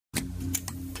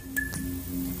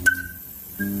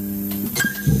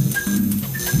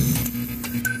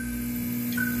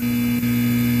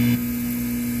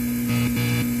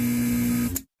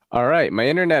right. My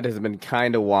internet has been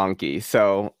kind of wonky,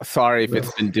 so sorry if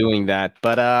it's been doing that.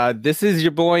 But this is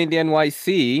your boy in the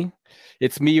NYC.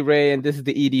 It's me, Ray, and this is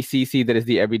the EDCC that is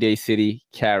the Everyday City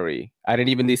Carry. I didn't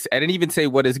even say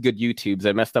what is good YouTubes.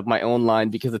 I messed up my own line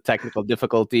because of technical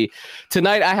difficulty.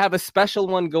 Tonight I have a special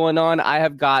one going on. I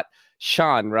have got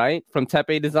Sean, right? From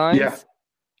Tepe Yeah. Designs. Of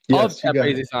Yes, you got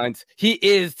Tepe it. Designs. He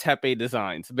is Tepe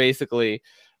Designs, basically.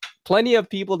 Plenty of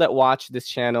people that watch this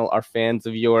channel are fans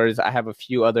of yours. I have a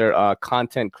few other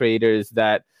content creators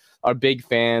that are big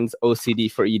fans.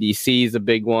 OCD for EDC is a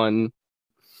big one.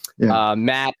 Yeah.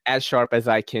 Matt, as sharp as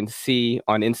I can see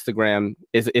on Instagram,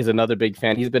 is another big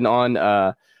fan. He's been on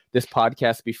this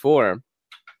podcast before.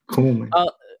 Cool, man.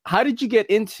 How did you get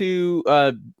into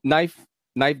knife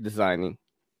designing?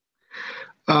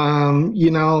 I'm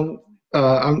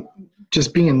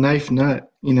just being a knife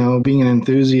nut, being an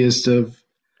enthusiast of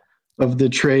the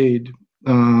trade.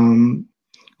 From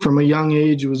a young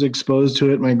age, was exposed to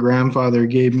it. My grandfather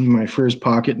gave me my first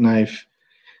pocket knife,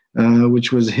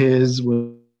 which was his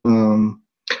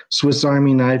Swiss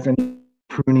Army knife and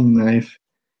pruning knife,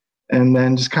 and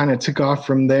then just kind of took off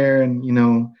from there. And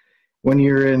when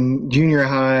you're in junior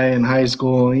high and high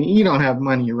school, you don't have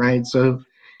money, right? So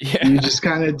you just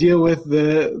kind of deal with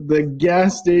the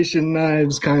gas station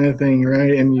knives kind of thing,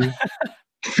 right? And you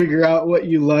figure out what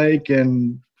you like,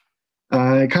 and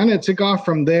I kind of took off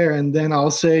from there. And then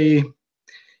I'll say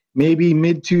maybe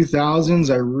mid 2000s,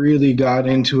 I really got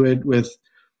into it with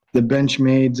the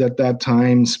Benchmades at that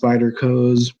time,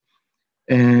 Spyderco's,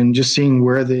 and just seeing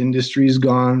where the industry's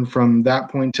gone from that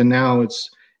point to now.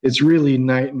 It's really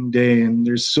night and day, and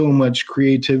there's so much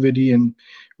creativity and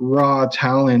raw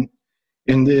talent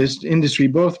in this industry,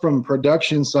 both from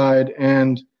production side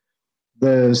and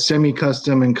the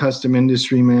semi-custom and custom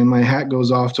industry. Man, my hat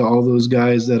goes off to all those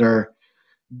guys that are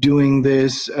doing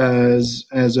this as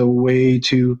a way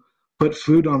to put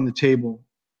food on the table.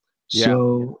 Yeah.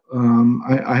 So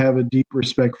I have a deep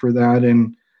respect for that.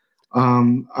 And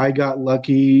I got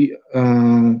lucky.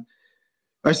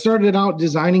 I started out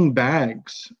designing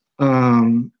bags.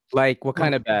 Like what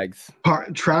kind of bags?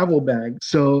 Travel bags.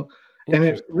 So, and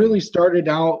it really started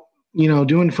out,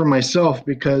 doing for myself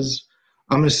because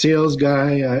I'm a sales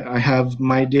guy. I have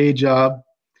my day job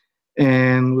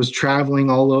and was traveling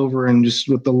all over, and just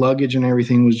with the luggage and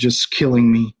everything was just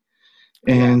killing me.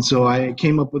 And so I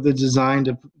came up with a design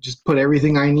to just put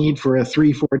everything I need for a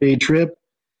 3-4 day trip.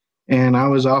 And I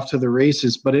was off to the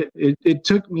races, but it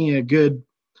took me a good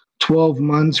 12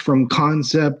 months from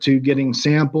concept to getting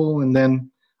sample. And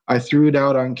then I threw it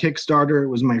out on Kickstarter. It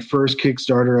was my first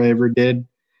Kickstarter I ever did,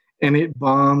 and it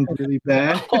bombed really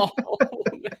bad. But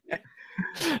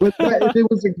it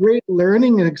was a great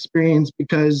learning experience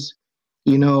because,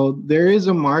 there is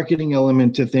a marketing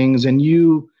element to things, and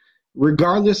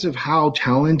regardless of how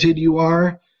talented you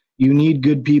are, you need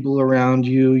good people around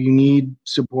you. You need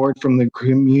support from the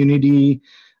community.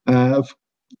 Of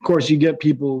course, you get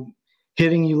people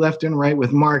hitting you left and right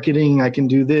with marketing. I can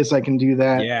do this, I can do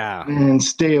that. Yeah. And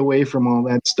stay away from all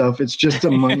that stuff. It's just a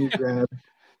money grab.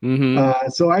 Mm-hmm.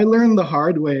 So I learned the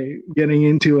hard way getting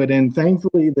into it. And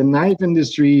thankfully, the knife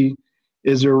industry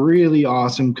is a really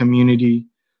awesome community.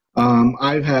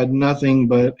 I've had nothing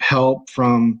but help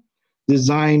from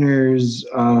designers,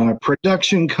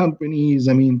 production companies.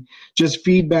 I mean, just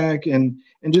feedback and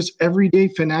just everyday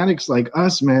fanatics like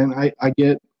us, man. I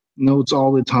get notes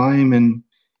all the time, and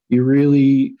you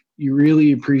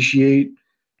really appreciate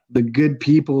the good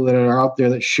people that are out there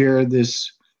that share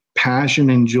this passion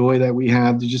and joy that we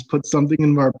have to just put something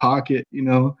in our pocket,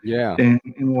 and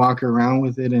walk around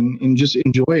with it and just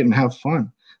enjoy it and have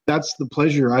fun. That's the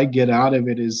pleasure I get out of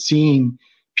it, is seeing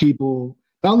people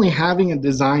not only having a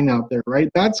design out there, right?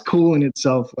 That's cool in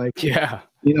itself. Like,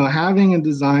 having a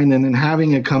design and then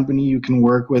having a company you can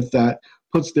work with that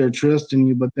puts their trust in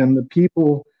you, but then the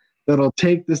people that'll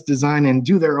take this design and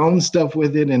do their own stuff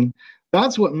with it. And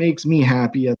that's what makes me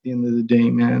happy at the end of the day,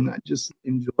 man. I just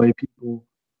enjoy people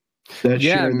that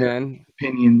share their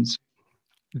opinions.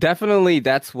 Definitely,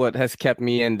 that's what has kept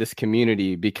me in this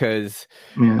community because,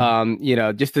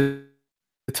 just to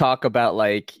talk about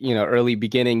early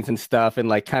beginnings and stuff,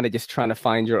 and kind of just trying to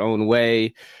find your own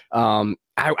way. I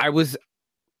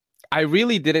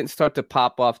really didn't start to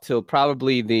pop off till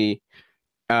probably the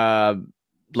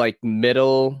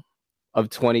middle of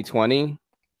 2020.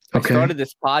 I started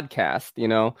this podcast,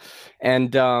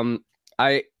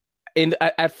 and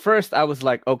at first I was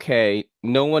like, okay,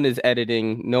 no one is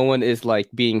editing, no one is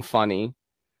being funny,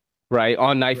 right?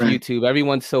 On Knife YouTube,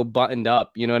 everyone's so buttoned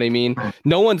up, you know what I mean?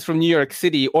 No one's from New York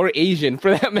City or Asian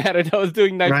for that matter that was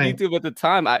doing Knife YouTube at the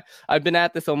time. I've been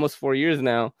at this almost 4 years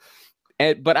now,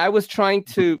 but I was trying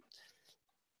to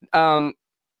um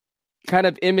kind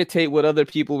of imitate what other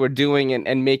people were doing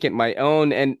and make it my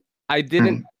own. And I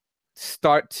didn't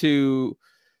start to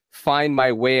find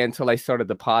my way until I started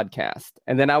the podcast.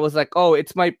 And then I was like, oh,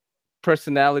 it's my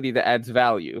personality that adds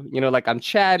value. You know, like I'm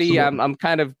chatty, I'm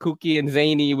kind of kooky and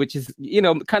zany, which is, you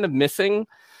know, kind of missing.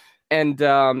 And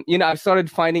you know, I've started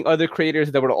finding other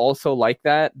creators that were also like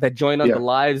that join on the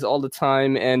lives all the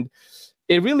time. And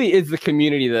it really is the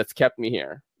community that's kept me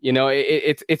here. You know,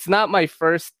 it's not my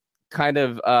first kind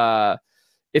of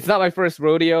it's not my first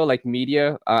rodeo like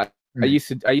media. I used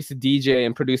to DJ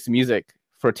and produce music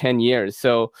for 10 years.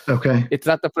 So it's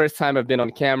not the first time I've been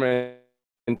on camera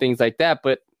and things like that.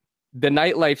 But the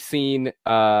nightlife scene,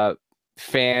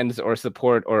 fans or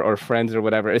support or friends or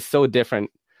whatever is so different.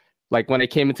 Like when I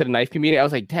came into the knife community, I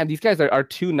was like, damn, these guys are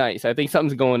too nice. I think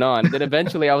something's going on. Then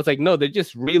eventually I was like, no, they're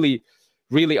just really,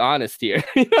 really honest here.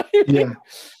 You know what I mean? Yeah.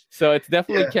 So it's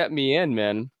definitely kept me in,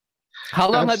 man. How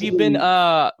long have you been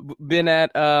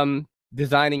at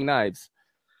designing knives?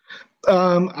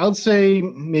 I'll say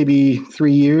maybe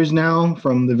 3 years now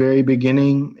from the very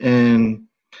beginning, and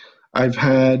I've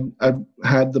had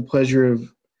the pleasure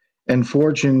of and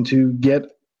fortune to get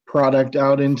product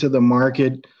out into the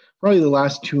market probably the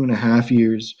last 2.5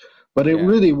 years. But it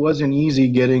really wasn't easy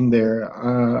getting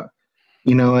there.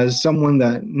 You know, as someone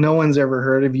that no one's ever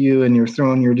heard of you, and you're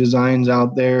throwing your designs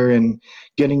out there and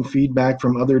getting feedback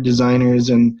from other designers,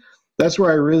 and that's where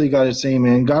I really got to say,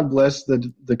 man, God bless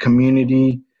the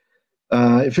community.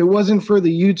 If it wasn't for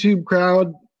the YouTube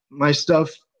crowd, my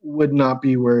stuff would not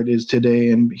be where it is today.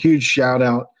 And huge shout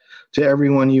out to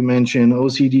everyone you mentioned: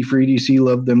 OCD for EDC,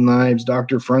 Love Them Knives,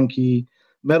 Dr. Funky,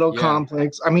 Metal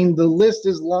Complex. I mean, the list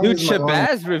is long. Dude,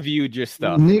 Shabazz reviewed your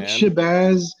stuff. Nick man.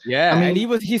 Shabazz. Yeah, I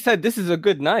mean, and he said this is a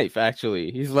good knife.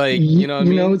 Actually, he's like, you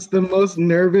know, it's the most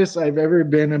nervous I've ever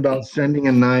been about sending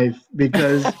a knife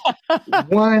because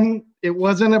one, it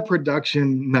wasn't a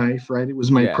production knife, right? It was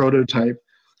my prototype.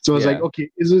 So I was like, okay,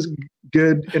 is this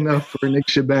good enough for Nick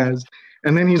Shabazz?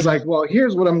 And then he's like, well,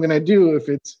 here's what I'm gonna do if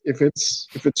it's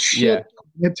shit.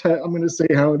 I'm gonna say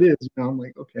how it is. You know, I'm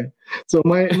like, okay. So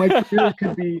my career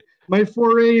could be, my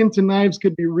foray into knives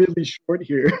could be really short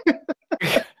here.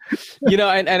 You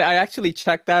know, and I actually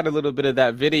checked out a little bit of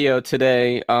that video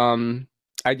today.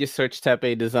 I just searched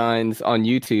Tepe Designs on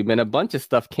YouTube, and a bunch of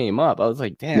stuff came up. I was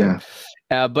like, damn.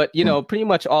 But you know, pretty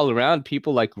much all around,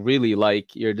 people like really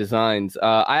like your designs.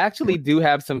 I actually do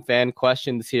have some fan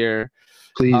questions here.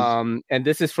 Please. And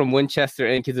this is from Winchester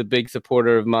Inc. He's a big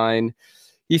supporter of mine.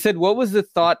 He said, what was the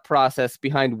thought process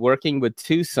behind working with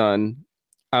Tucson?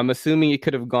 I'm assuming you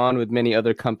could have gone with many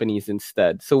other companies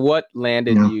instead. So what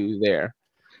landed you there?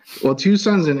 Well,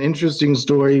 Tucson's an interesting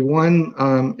story. One,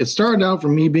 it started out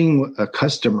from me being a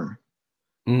customer.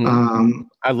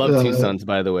 I love Tucson's,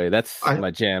 by the way. That's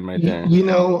my jam right there. You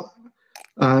know,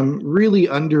 really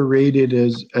underrated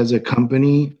as a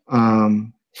company.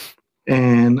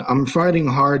 And I'm fighting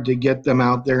hard to get them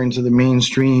out there into the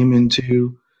mainstream,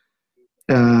 into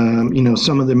you know,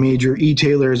 some of the major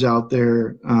e-tailers out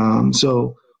there.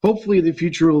 So hopefully the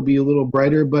future will be a little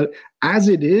brighter, but as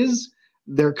it is,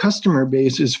 their customer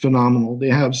base is phenomenal. They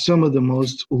have some of the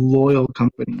most loyal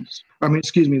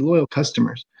loyal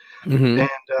customers.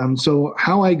 And so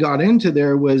how I got into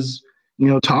there was, you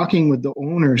know, talking with the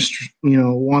owners, you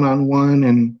know, one-on-one,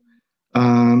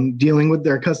 and dealing with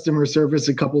their customer service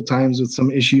a couple times with some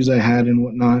issues I had and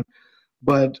whatnot.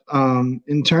 But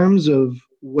in terms of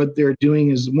what they're doing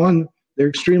is, one, they're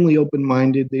extremely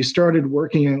open-minded. They started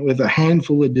working with a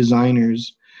handful of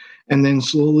designers and then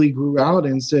slowly grew out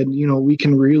and said, you know, we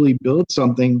can really build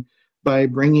something by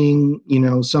bringing, you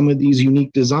know, some of these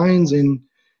unique designs in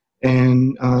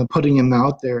and putting them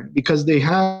out there, because they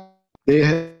had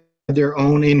their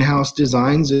own in-house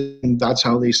designs, and that's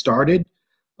how they started.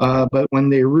 But when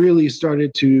they really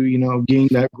started to, you know, gain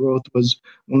that growth was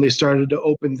when they started to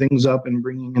open things up and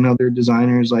bringing in other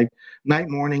designers like Night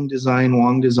Morning Design,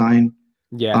 Wong Design.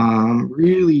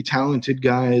 Really talented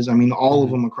guys. I mean, all of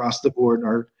them across the board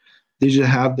they just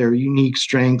have their unique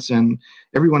strengths, and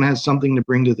everyone has something to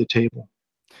bring to the table.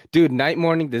 Dude, Night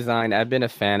Morning Design, I've been a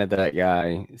fan of that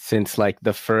guy since like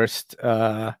the first,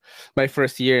 my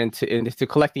first year into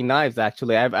collecting knives.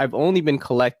 Actually, I've only been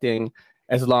collecting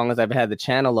as long as I've had the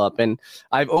channel up, and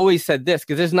I've always said this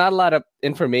because there's not a lot of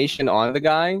information on the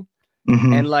guy,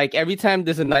 and like every time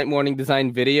there's a Night Morning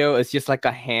Design video, it's just like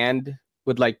a hand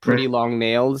with like pretty long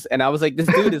nails, and I was like, this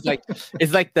dude is like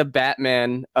is like the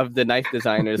Batman of the knife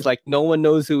designers. Like no one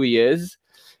knows who he is.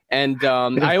 And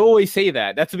I always say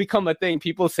that. That's become a thing.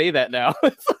 People say that now.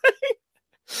 It's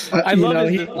like, I love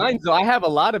his designs, though. I have a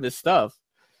lot of his stuff.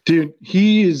 Dude,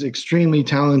 he is extremely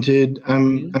talented.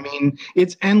 Mhm. I mean,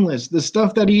 it's endless. The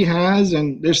stuff that he has,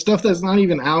 and there's stuff that's not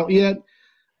even out yet.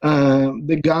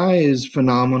 The guy is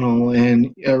phenomenal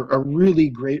and a really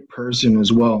great person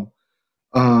as well.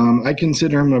 I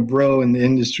consider him a bro in the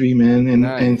industry, man. And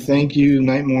Nice. thank you,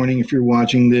 Night Morning, if you're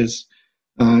watching this.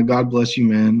 God bless you,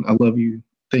 man. I love you.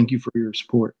 Thank you for your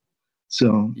support.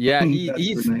 So Yeah, that's for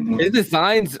he's Night his Morning.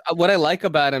 designs. What I like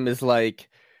about him is like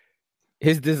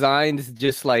his designs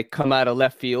just like come out of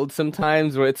left field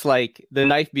sometimes, where it's like the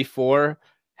knife before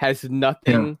has Yeah.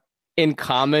 nothing in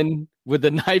common with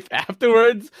the knife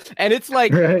afterwards, and it's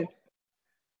like Right.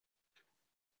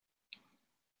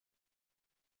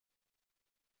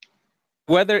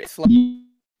 whether it's like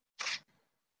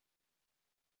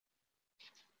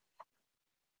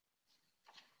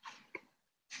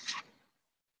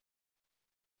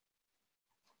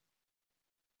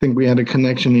Think we had a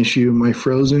connection issue. Am I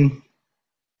frozen?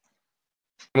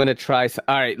 I'm gonna try.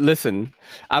 All right, listen.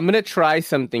 I'm gonna try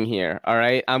something here. All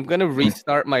right, I'm gonna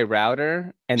restart my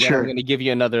router, and then I'm Sure. gonna give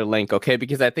you another link. Okay,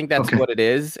 because I think that's Okay. what it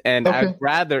is, and I'd Okay.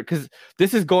 rather because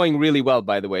this is going really well.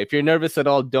 By the way, if you're nervous at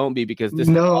all, don't be because this is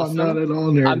No, I'm not awesome. at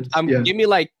all nervous. I'm Yeah. give me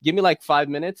like 5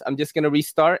 minutes. I'm just gonna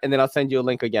restart, and then I'll send you a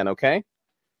link again. Okay.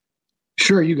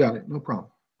 Sure, you got it. No problem.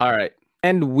 All right.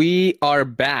 And we are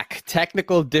back.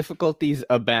 Technical difficulties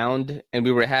abound, and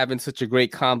we were having such a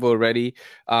great convo already.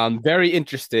 Very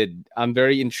interested. I'm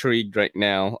very intrigued right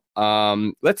now.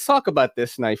 Let's talk about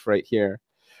this knife right here.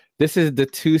 This is the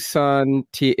Tucson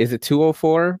T. Is it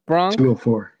 204 Bronc?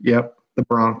 204. Yep. The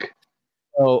Bronc.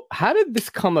 So, how did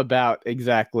this come about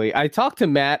exactly? I talked to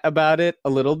Matt about it a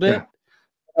little bit. Yeah.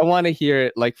 I want to hear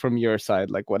it like from your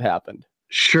side, like what happened.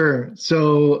 Sure.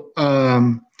 So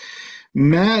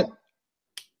Matt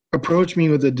approached me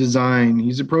with a design.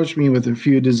 He's approached me with a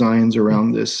few designs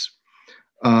around this.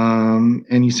 And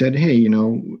he said, hey,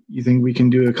 you think we can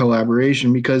do a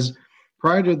collaboration? Because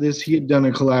prior to this, he had done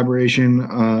a collaboration,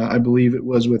 I believe it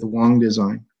was with Wong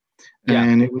Design. Yeah.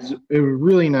 And it was a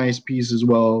really nice piece as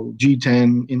well.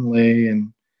 G10 inlay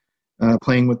and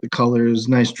playing with the colors,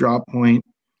 nice drop point.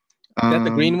 Is that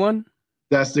the green one?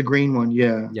 That's the green one,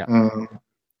 yeah. Yeah.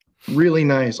 Really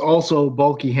nice. Also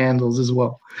bulky handles as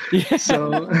well. Yeah.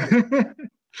 So,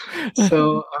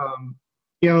 so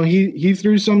he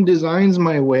threw some designs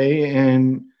my way,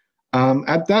 and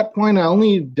at that point, I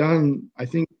only done I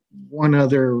think one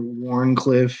other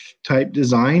Warncliffe type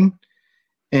design,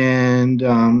 and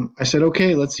I said,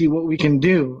 okay, let's see what we can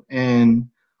do, and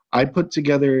I put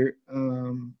together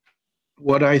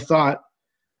what I thought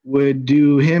would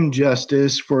do him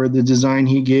justice for the design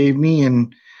he gave me,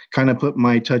 and kind of put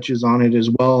my touches on it as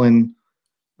well. And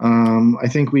I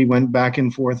think we went back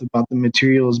and forth about the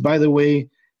materials. By the way,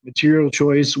 material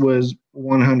choice was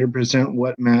 100%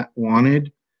 what Matt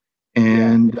wanted.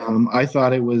 And I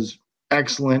thought it was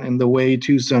excellent. And the way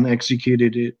Tucson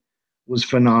executed it was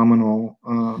phenomenal.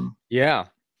 Yeah.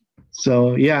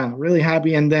 So, yeah, really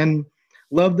happy. And then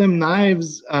Love Them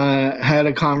Knives had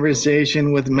a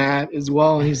conversation with Matt as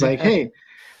well. And he's like, hey,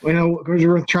 he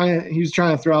was trying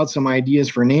to throw out some ideas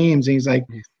for names. And he's like,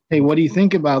 hey, what do you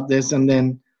think about this? And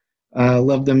then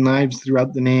Love Them Knives threw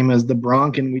out the name as the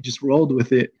Bronc, and we just rolled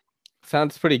with it.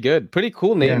 Sounds pretty good. Pretty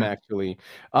cool name, Yeah. actually.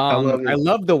 I love I it.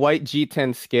 love the white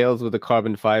G10 scales with the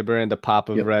carbon fiber, and the pop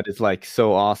of Yep. red is like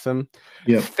so awesome.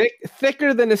 Yep.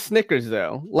 Thicker than a Snickers,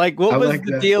 though. Like, what I was like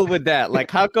the that. deal with that?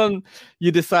 Like, how come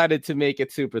you decided to make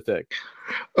it super thick?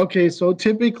 Okay, so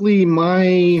typically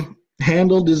my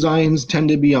handle designs tend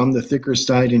to be on the thicker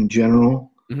side in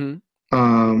general, Hmm.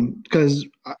 because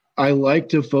I like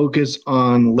to focus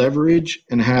on leverage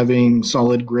and having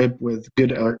solid grip with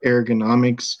good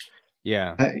ergonomics.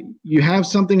 Yeah. You have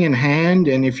something in hand,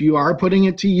 and if you are putting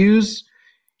it to use,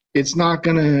 it's not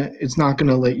gonna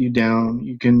let you down.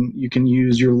 You can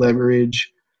use your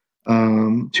leverage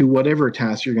to whatever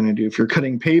task you're gonna do. If you're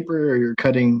cutting paper or you're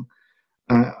cutting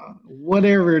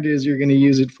whatever it is you're gonna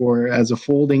use it for as a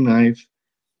folding knife,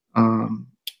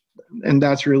 and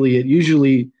that's really it.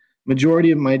 Usually,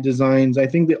 majority of my designs, I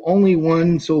think the only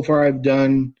one so far I've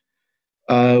done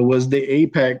was the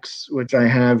Apex, which I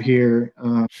have here,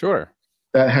 Sure.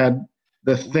 that had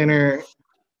the thinner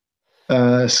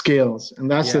scales, and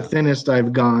that's the Yeah. thinnest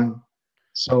I've gone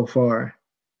so far.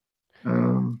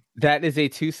 That is a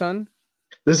Tucson?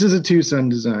 This is a Tucson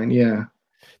design, yeah.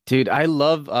 Dude, I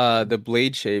love the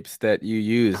blade shapes that you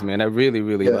use, man. I really,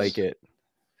 really Yes. like it.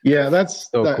 Yeah, that's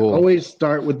So that. cool. Always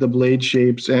start with the blade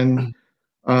shapes, and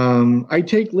I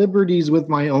take liberties with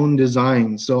my own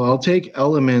design. So I'll take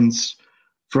elements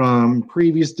from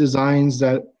previous designs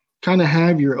that kind of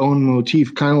have your own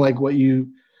motif, kind of like what you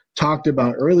talked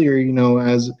about earlier.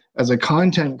 As as a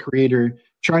content creator,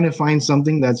 trying to find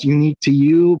something that's unique to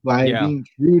you by Yeah. being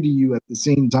true to you at the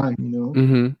same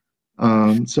time,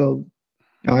 So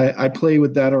I play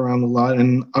with that around a lot,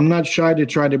 and I'm not shy to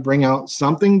try to bring out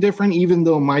something different, even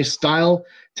though my style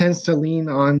tends to lean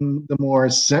on the more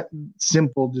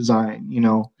simple design.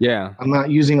 Yeah. I'm not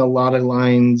using a lot of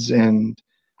lines and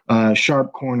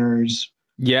sharp corners.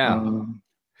 Yeah.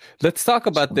 Let's talk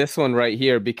about So. this one right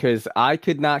here, because I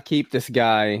could not keep this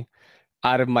guy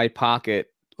out of my pocket.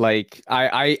 Like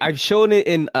I've shown it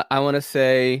in I want to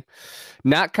say,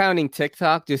 not counting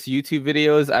TikTok, just YouTube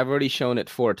videos. I've already shown it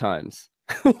 4 times.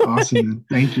 Awesome.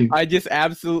 Thank you. I just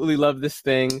absolutely love this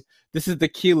thing. This is the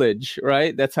Keelage,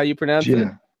 right? That's how you pronounce it?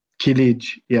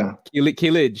 Keelage. Yeah.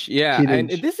 Keelage. Yeah. Keelage. And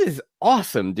this is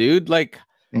awesome, dude. Like,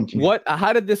 thank you.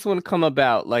 How did this one come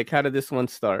about? Like, how did this one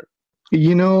start?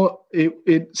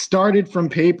 It started from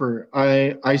paper.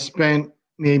 I spent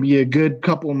maybe a good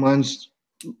couple months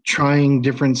trying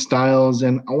different styles,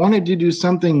 and I wanted to do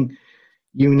something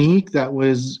unique that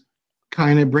was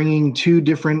kind of bringing 2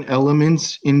 different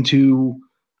elements into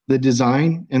the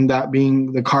design, and that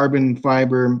being the carbon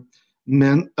fiber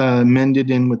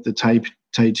mended in with the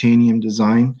titanium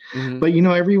design. But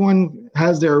everyone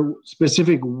has their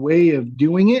specific way of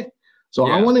doing it, so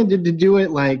I wanted to do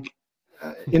it like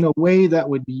in a way that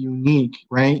would be unique,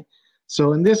 right?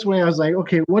 So in this way, I was like,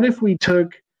 okay, what if we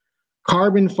took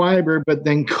carbon fiber but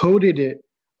then coated it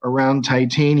around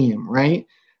titanium, right?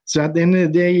 So at the end of the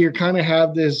day, you kind of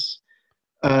have this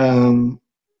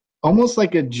almost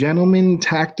like a gentleman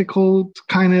tactical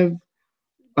kind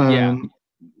of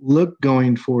look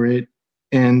going for it.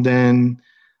 And then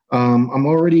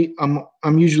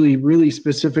I'm usually really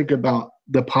specific about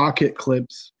the pocket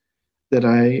clips that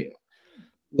I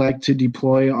like to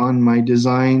deploy on my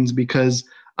designs, because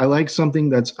I like something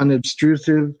that's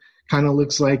unobtrusive, kind of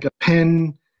looks like a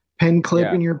pen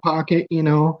clip in your pocket,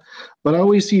 But I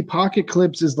always see pocket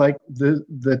clips as like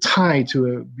the tie to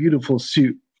a beautiful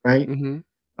suit, right?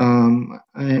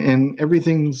 And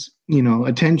everything's,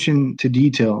 attention to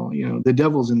detail, the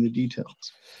devil's in the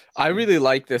details. I really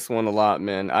like this one a lot,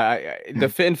 man. The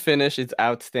fit and finish is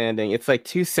outstanding. It's like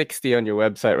 $260 on your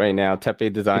website right now,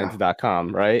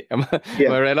 tepedesigns.com, right? Am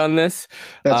I right on this?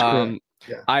 That's correct.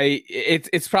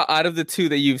 It's probably out of the 2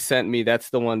 that you've sent me, that's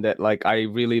the one that like I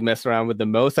really mess around with the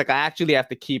most. Like I actually have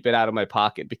to keep it out of my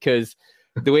pocket, because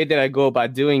the way that I go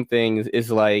about doing things is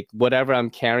like whatever I'm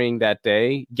carrying that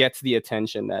day gets the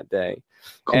attention that day.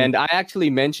 Cool. And I actually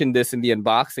mentioned this in the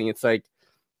unboxing. It's like,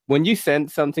 when you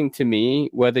send something to me,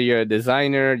 whether you're a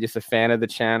designer, just a fan of the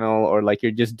channel, or like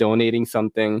you're just donating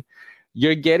something,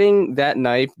 you're getting that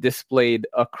knife displayed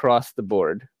across the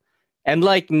board. And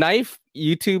like knife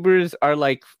YouTubers are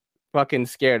like fucking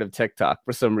scared of TikTok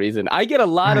for some reason. I get a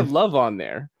lot of love on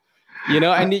there,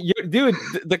 and dude,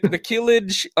 the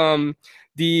Keelage,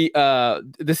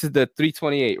 this is the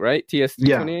 328, right? TS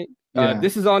 328.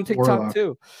 This is on TikTok Warlock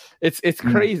too. It's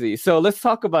crazy. So let's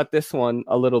talk about this one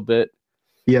a little bit.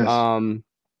 Yes.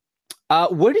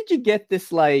 Where did you get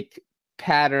this like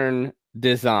pattern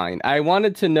design? I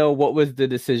wanted to know what was the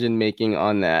decision making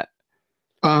on that.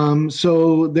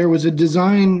 So there was a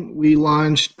design we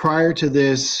launched prior to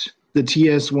this, the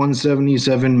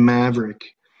TS-177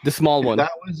 Maverick, the small one.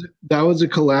 That was a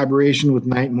collaboration with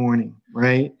Night Morning,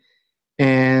 right?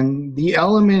 And the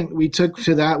element we took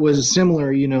to that was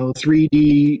similar,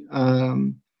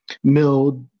 3D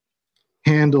milled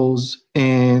handles,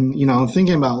 and I'm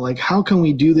thinking about like, how can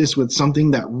we do this with something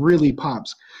that really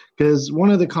pops? Because one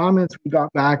of the comments we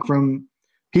got back from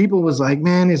people was like,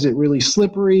 man, is it really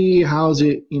slippery? How's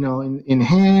it in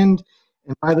hand?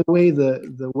 And by the way,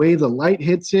 the way the light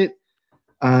hits it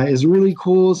is really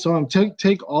cool. So I'm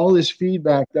take all this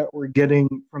feedback that we're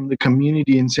getting from the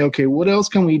community and say, okay, what else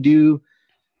can we do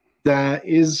that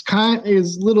is a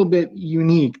little bit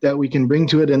unique that we can bring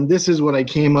to it? And this is what I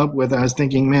came up with. I was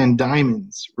thinking, man,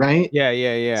 diamonds, right?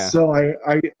 Yeah. So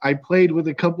I played with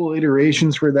a couple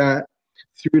iterations for that,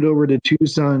 threw it over to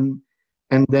Tucson,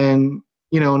 and then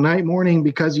Night Morning,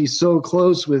 because he's so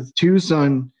close with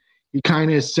Tucson, he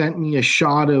kind of sent me a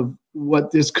shot of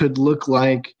what this could look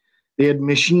like. They had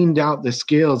machined out the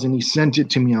scales, and he sent it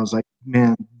to me. I was like,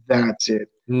 man, that's it.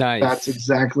 Nice. That's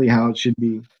exactly how it should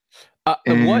be.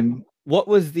 What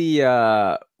was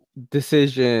the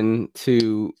decision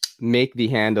to make the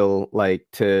handle like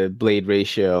to blade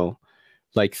ratio,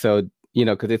 like, so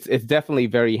because it's definitely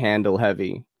very handle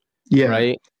heavy,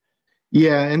 right?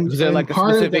 Yeah, and was there like a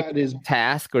part specific of that is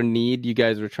task or need you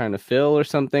guys were trying to fill or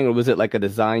something, or was it like a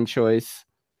design choice?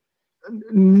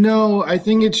 No, I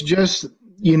think it's just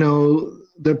the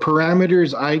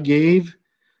parameters I gave.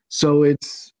 So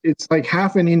it's like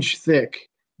 1/2 inch thick,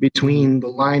 between the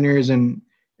liners and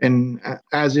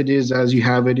as it is as you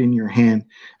have it in your hand.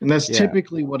 And that's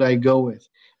typically what I go with.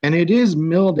 And it is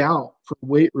milled out for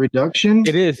weight reduction.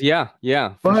 It is, yeah,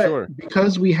 for sure.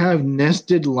 Because we have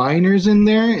nested liners in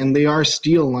there and they are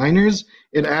steel liners,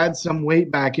 it adds some weight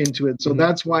back into it. So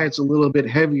that's why it's a little bit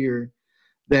heavier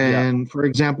than, for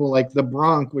example, like the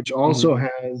Bronc, which also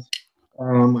has,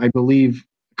 I believe,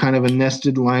 kind of a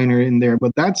nested liner in there,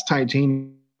 but that's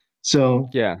titanium. So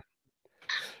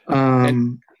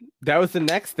and that was the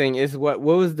next thing. Is what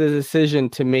was the decision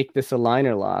to make this a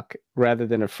liner lock rather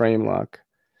than a frame lock?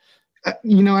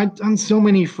 You know, I've done so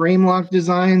many frame lock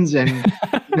designs, and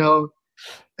you know,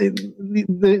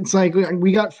 it's like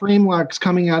we got frame locks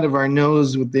coming out of our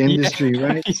nose with the industry,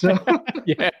 right? So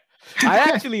I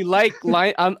actually like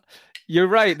you're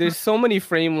right. There's so many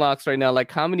frame locks right now.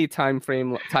 Like, how many tie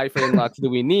frame locks do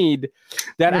we need?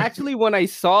 That actually, when I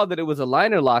saw that it was a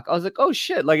liner lock, I was like, oh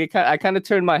shit! Like, I kind of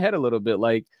turned my head a little bit.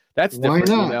 Like, that's different,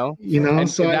 why not? You know,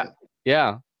 so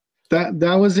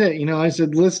that was it. You know, I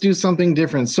said, let's do something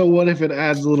different. So what if it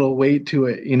adds a little weight to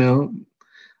it? You know,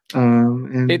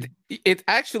 and it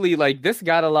actually, like, this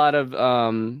got a lot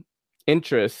of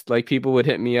interest. Like, people would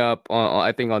hit me up on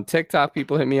I think on TikTok,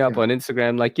 people hit me up on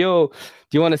Instagram, like, yo,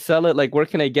 do you want to sell it? Like, where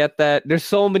can I get that? There's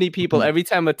so many people. Every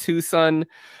time a Tucson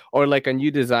or like a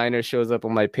new designer shows up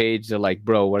on my page, they're like,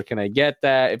 bro, where can I get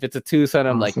that? If it's a Tucson,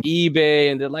 I'm like,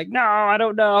 eBay, and they're like, no, I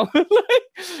don't know.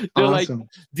 They're like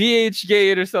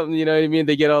DHgate or something, you know what I mean?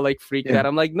 They get all like freaked out.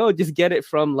 I'm like, no, just get it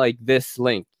from like this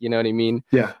link, you know what I mean?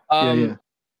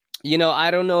 You know, I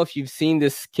don't know if you've seen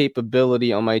this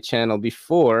capability on my channel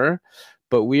before,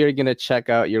 but we are going to check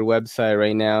out your website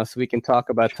right now so we can talk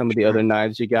about some of the other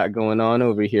knives you got going on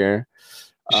over here.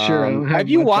 Sure. Have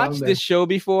you watched this show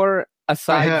before?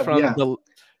 Aside from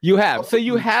you have. So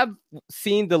you have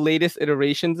seen the latest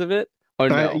iterations of it? Or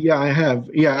no? I have.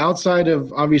 Yeah, outside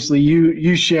of obviously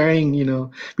you sharing, you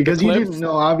know, because you didn't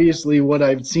know obviously what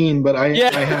I've seen, but I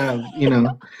have, you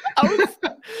know.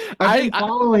 I've been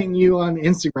following you on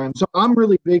Instagram, so I'm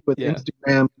really big with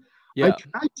Instagram. I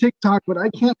try TikTok, but I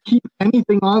can't keep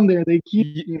anything on there. They keep,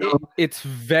 you know. It's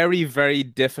very, very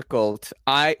difficult.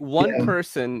 One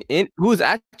person who's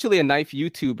actually a knife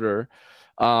YouTuber,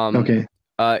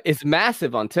 is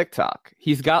massive on TikTok.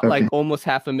 He's got like almost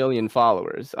 500,000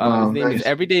 followers. His name is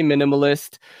Everyday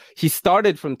Minimalist. He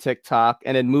started from TikTok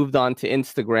and then moved on to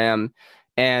Instagram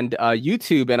and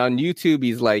YouTube. And on YouTube,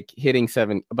 he's like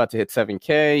about to hit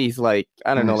 7K. He's like,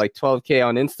 I don't know, like 12K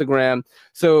on Instagram.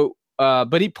 So,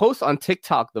 but he posts on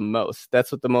TikTok the most.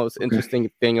 That's what the most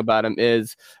interesting thing about him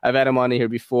is. I've had him on here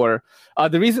before.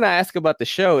 The reason I ask about the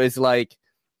show is like,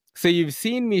 so you've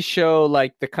seen me show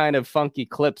like the kind of funky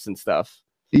clips and stuff.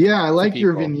 Yeah, I like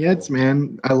your vignettes,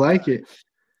 man. I like it.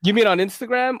 You mean on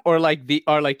Instagram or like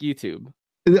YouTube?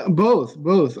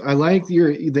 Both. I like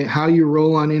how you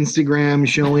roll on Instagram,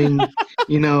 showing,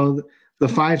 you know, the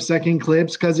 5-second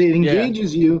clips, because it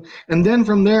engages you. And then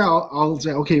from there, I'll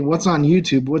say, okay, what's on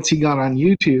YouTube? What's he got on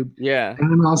YouTube? Yeah. And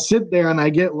then I'll sit there and I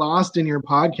get lost in your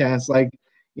podcast, like,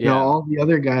 you know, all the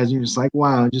other guys. And you're just like,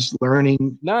 wow, just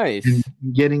learning. Nice. And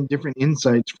getting different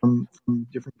insights from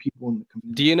different people in the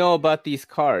community. Do you know about these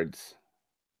cards?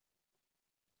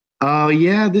 Oh,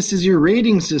 yeah. This is your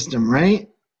rating system, right?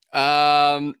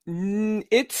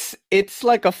 It's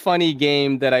like a funny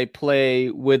game that I play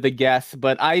with a guest,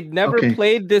 but I've never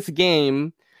played this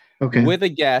game with a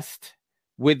guest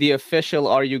with the official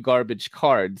Are You Garbage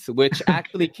cards, which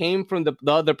actually came from the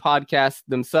other podcast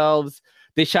themselves.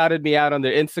 They shouted me out on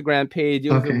their Instagram page.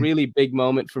 It was a really big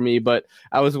moment for me, but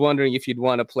I was wondering if you'd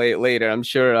want to play it later. I'm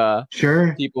sure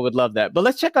people would love that. But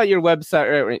let's check out your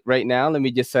website right now. Let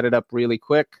me just set it up really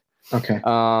quick. Okay.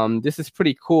 This is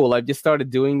pretty cool. I've just started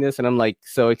doing this and I'm like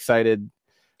so excited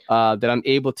that I'm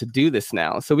able to do this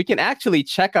now. So we can actually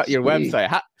check out your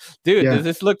website. Does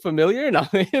this look familiar? No.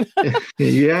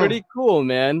 Yeah. Pretty cool,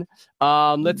 man.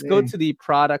 Let's go to the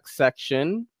product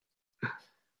section.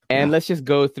 And let's just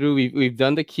go through. We've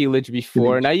done the keylage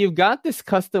before. Now you've got this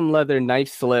custom leather knife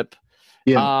slip.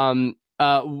 Yeah.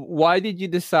 Why did you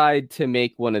decide to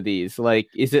make one of these? Like,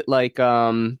 is it like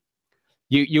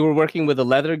you were working with a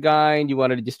leather guy and you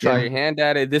wanted to just try your hand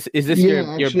at it? Is this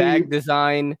your bag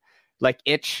design like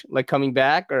itch like coming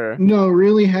back or? No,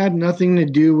 really had nothing to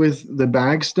do with the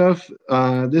bag stuff.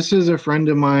 This is a friend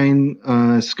of mine,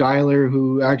 Skylar,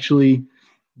 who actually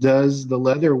does the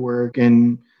leather work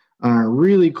and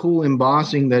really cool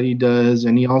embossing that he does,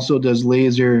 and he also does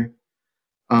laser.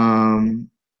 And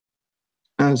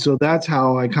so that's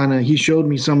how he showed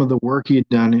me some of the work he had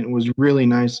done. It was really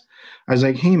nice. I was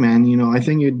like, hey man, you know, I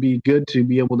think it'd be good to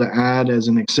be able to add as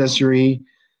an accessory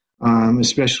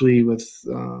especially with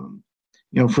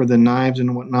for the knives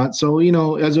and whatnot. So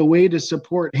as a way to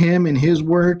support him and his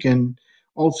work, and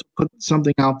also put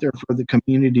something out there for the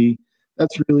community.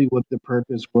 That's really what the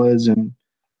purpose was. And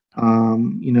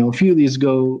a few of these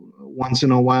go once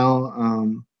in a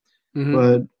while,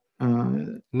 but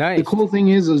nice. The cool thing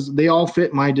is they all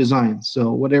fit my design.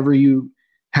 So whatever you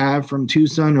have from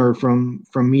Tucson or from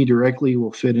me directly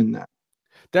will fit in that.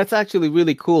 That's actually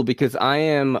really cool because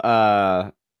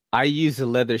I use a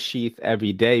leather sheath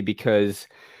every day because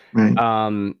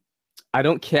Right. I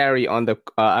don't carry on the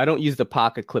I don't use the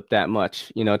pocket clip that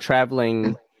much.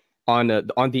 Traveling on the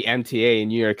MTA in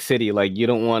New York City, like you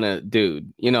don't want to,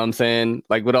 dude. You know what I'm saying?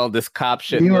 Like with all this cop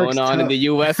shit going on in the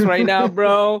US right now,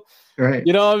 bro. Right.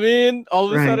 You know what I mean? All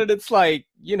of a Right. sudden it's like,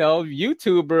 knife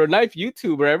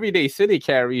YouTuber, everyday city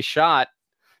carry shot.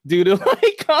 Dude,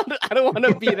 like, I don't want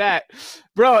to be that,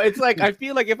 bro. It's like I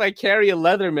feel like if I carry a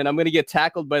Leatherman, I'm gonna get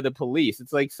tackled by the police.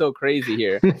 It's like so crazy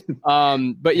here.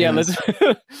 But yeah, Yes.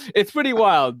 it's pretty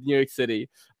wild, New York City.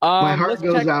 My heart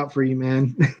goes out for you,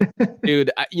 man.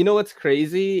 Dude. You know what's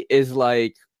crazy is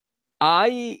like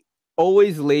I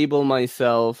always label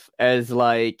myself as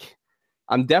like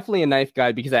I'm definitely a knife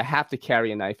guy because I have to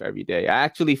carry a knife every day. I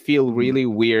actually feel really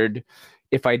weird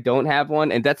if I don't have one,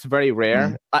 and that's very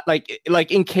rare. Like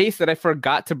in case that I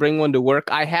forgot to bring one to work,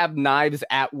 I have knives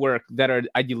at work that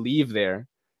I leave there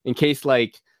in case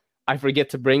like I forget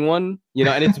to bring one,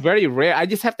 and it's very rare. I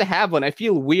just have to have one. I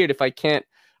feel weird if I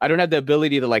don't have the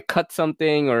ability to like cut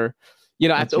something or,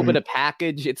 I have to open a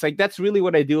package. It's like, that's really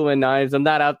what I do with my knives. I'm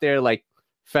not out there like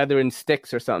feathering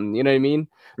sticks or something. You know what I mean?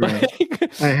 Right.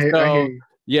 I hear you.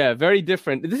 Yeah, very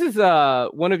different. This is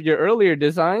one of your earlier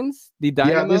designs, the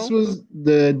Dynamo? Yeah, this was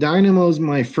the Dynamo's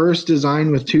my first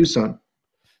design with Tucson.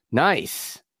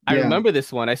 Nice. Yeah. I remember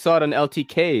this one. I saw it on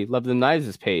LTK, Love the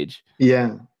Knives page.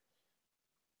 Yeah.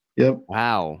 Yep.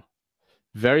 Wow.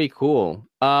 Very cool.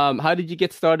 How did you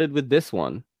get started with this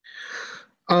one?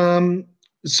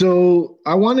 So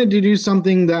I wanted to do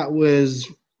something that was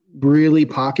really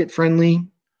pocket friendly,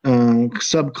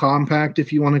 subcompact,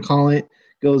 if you want to call it.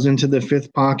 Goes into the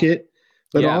fifth pocket,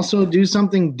 but also do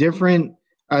something different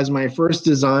as my first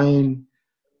design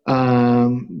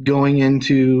going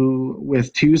into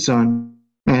with Tucson.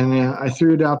 And I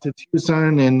threw it out to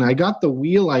Tucson, and I got the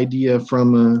wheel idea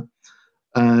from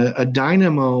a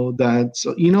dynamo that's,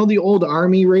 the old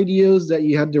Army radios that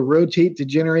you had to rotate to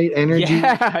generate energy.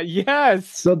 Yeah, yes.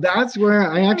 So that's where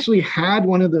I actually had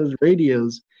one of those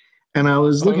radios, and I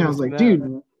was looking, I was like,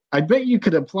 dude, I bet you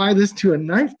could apply this to a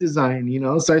knife design,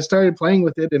 So I started playing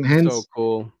with it, and hence so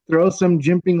cool. Throw some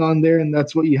jimping on there, and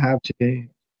that's what you have today.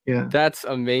 Yeah. That's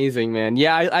amazing, man.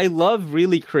 Yeah, I love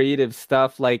really creative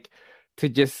stuff, like to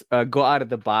just go out of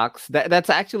the box. That's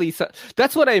actually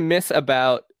that's what I miss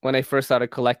about when I first started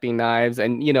collecting knives.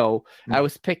 And, I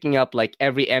was picking up like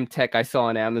every M-Tech I saw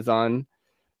on Amazon.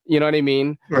 You know what I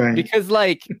mean? Right. Because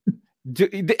like,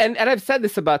 and I've said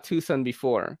this about Tucson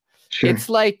before. Sure. It's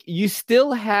like you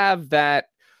still have that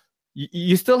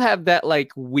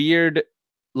like weird,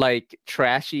 like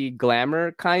trashy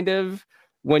glamour kind of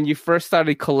when you first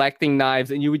started collecting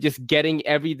knives, and you were just getting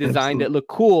every design that looked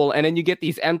cool, and then you get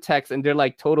these M-Techs and they're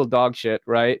like total dog shit,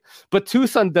 right? But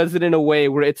Tucson does it in a way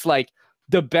where it's like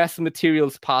the best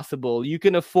materials possible. You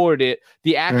can afford it.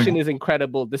 The action is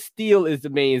incredible. The steel is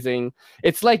amazing.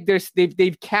 It's like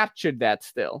they've captured that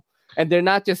still. And they're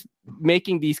not just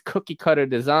making these cookie cutter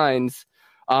designs.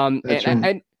 And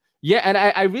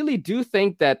I really do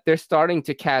think that they're starting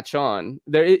to catch on.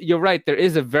 You're right. There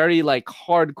is a very like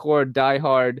hardcore,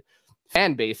 diehard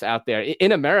fan base out there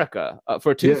in America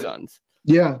for Tucson's.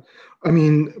 Yeah. I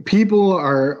mean, people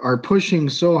are pushing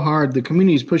so hard. The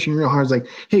community is pushing real hard. It's like,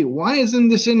 hey, why isn't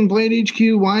this in Blade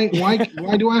HQ? Why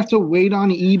do I have to wait on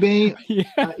eBay?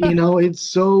 It's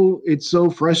so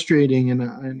frustrating,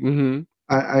 and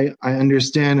I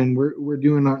understand, and we're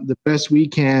doing the best we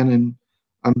can, and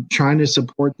I'm trying to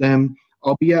support them.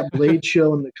 I'll be at Blade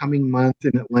Show in the coming month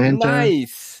in Atlanta.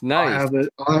 Nice. I'll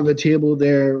have a table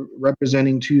there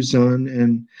representing Tucson,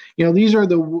 and these are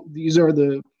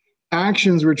the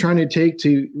actions we're trying to take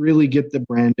to really get the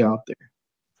brand out there.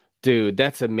 Dude,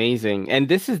 that's amazing. And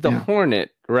this is the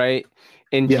Hornet, right?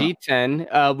 In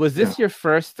G10. Was this your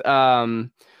first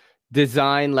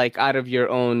design, like out of your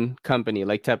own company,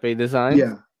 like Tepe Designs?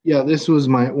 Yeah. This was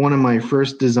one of my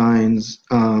first designs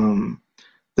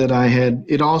that I had.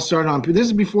 It all started on. This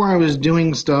is before I was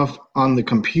doing stuff on the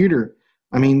computer.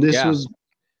 I mean, this was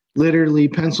literally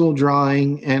pencil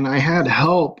drawing, and I had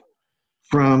help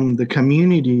from the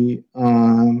community.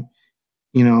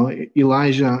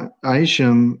 Elijah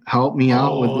Isham helped me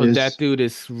out with Oh, that this. dude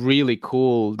is really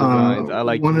cool designs. I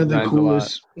like One his of the designs a lot.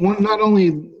 coolest, one not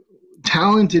only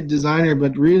talented designer,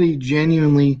 but really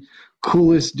genuinely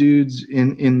coolest dudes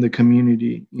in the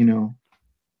community.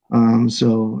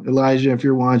 So Elijah, if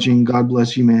you're watching, God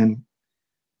bless you, man.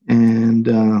 And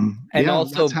And yeah,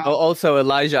 that's how. also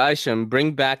Elijah Isham,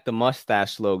 bring back the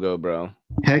mustache logo, bro.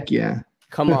 Heck yeah.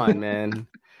 Come on, man.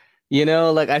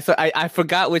 Like I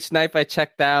forgot which knife I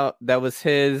checked out that was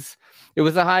his. It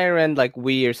was a higher end like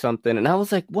Wii or something, and I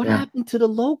was like, "What Yeah. happened to the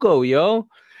logo, yo?"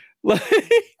 Like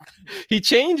he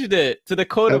changed it to the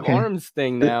coat of Okay. arms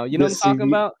thing The, now. You know the what I'm talking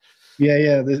CV. about? Yeah,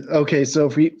 yeah. Okay, so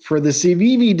for the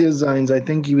CVV designs, I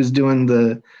think he was doing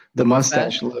the The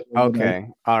mustache mustache? logo Okay.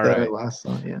 All that I right. last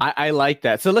saw. Yeah. I like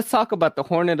that. So let's talk about the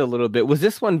Hornet a little bit. Was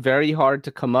this one very hard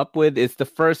to come up with? It's the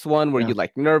first one where Yeah. you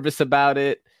like nervous about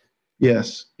it.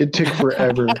 Yes, it took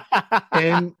forever,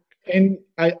 and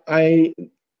I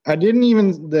didn't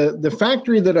even the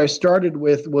factory that I started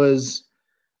with was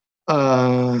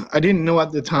I didn't know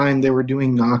at the time they were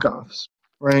doing knockoffs,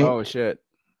 right? Oh shit.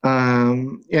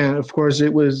 And of course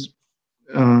it was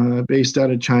based out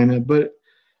of China, but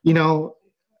you know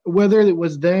whether it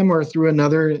was them or through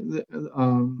another,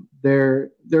 their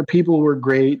people were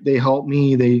great. They helped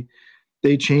me.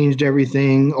 They changed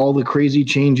everything. All the crazy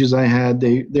changes I had,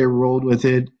 they rolled with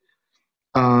it.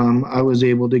 I was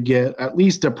able to get at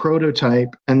least a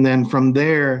prototype, and then from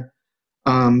there,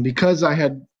 because I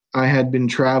had been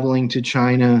traveling to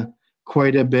China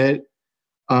quite a bit,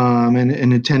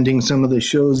 and attending some of the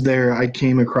shows there, I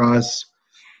came across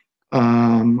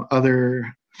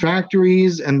other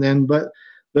factories, and then but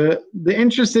the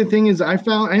interesting thing is I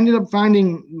ended up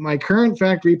finding my current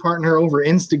factory partner over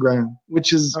Instagram,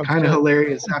 which is kind of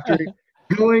hilarious after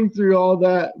going through all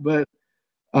that. But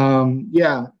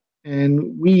yeah,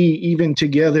 and we even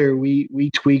together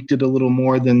we tweaked it a little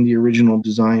more than the original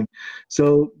design.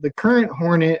 So the current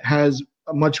Hornet has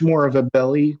a much more of a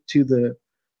belly to the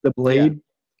blade.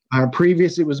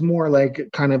 Previous it was more like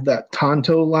kind of that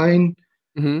Tonto line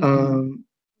um,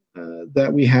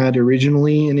 that we had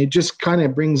originally, and it just kind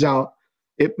of brings out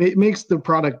it makes the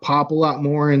product pop a lot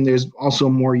more, and there's also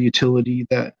more utility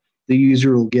that the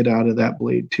user will get out of that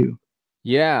blade too.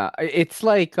 Yeah, it's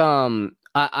like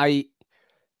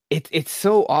it's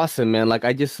so awesome, man. Like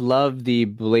I just love the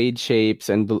blade shapes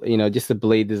and just the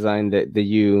blade design that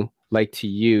you like to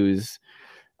use.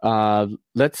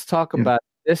 Let's talk Yeah. about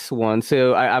this one.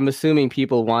 So I'm assuming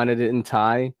people wanted it in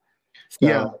Thai.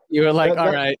 Yeah, So you were like,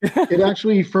 all right. it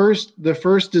actually the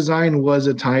first design was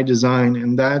a Thai design,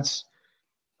 and that's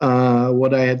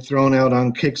what I had thrown out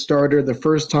on Kickstarter. The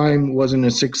first time wasn't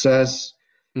a success,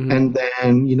 and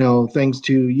then thanks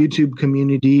to YouTube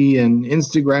community and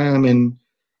Instagram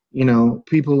and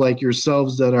people like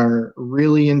yourselves that are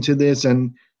really into this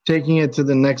and taking it to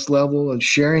the next level of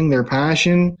sharing their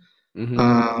passion.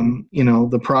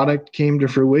 The product came to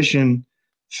fruition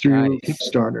through Nice.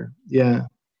 Kickstarter. Yeah.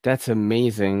 That's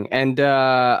amazing. And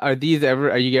are you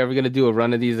ever gonna do a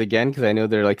run of these again? Because I know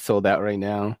they're like sold out right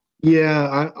now.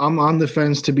 Yeah, I'm on the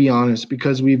fence to be honest,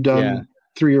 because we've done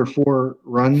 3 or 4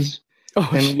 runs, Oh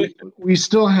and shit. we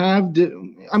still have.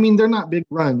 I mean, they're not big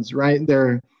runs, right?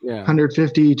 They're Yeah.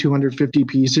 150, 250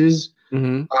 pieces.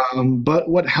 Mm-hmm. But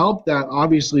what helped that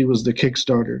obviously was the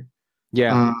Kickstarter.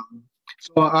 Yeah.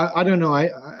 So I don't know.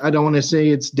 I don't want to say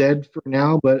it's dead for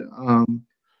now, but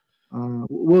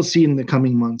we'll see in the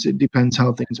coming months. It depends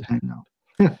how things pan out.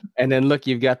 And then look,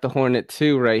 you've got the Hornet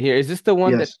 2 right here. Is this the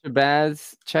one Yes. that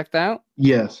Shabazz checked out?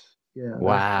 Yes. Yeah.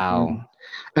 Wow.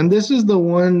 And this is the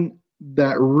one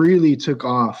that really took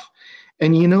off.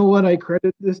 And you know what I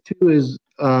credit this to is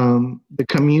the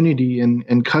community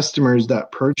and customers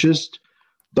that purchased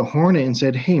the Hornet and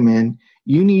said, hey, man,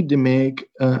 you need to make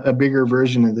a bigger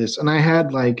version of this. And I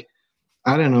had like,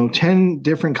 I don't know, 10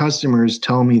 different customers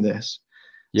tell me this.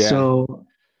 Yeah. So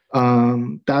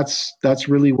that's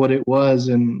really what it was.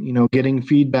 And, getting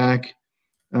feedback,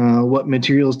 what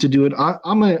materials to do it.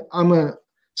 I'm a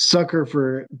sucker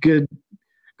for good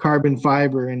carbon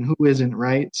fiber, and who isn't,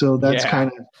 right? So that's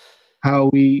kind of how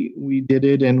we did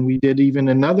it. And we did even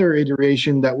another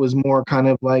iteration that was more kind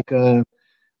of like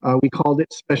we called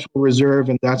it Special Reserve,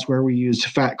 and that's where we used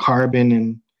fat carbon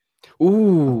and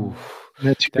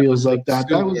materials like that.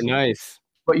 That was nice.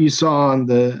 What you saw on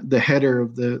the header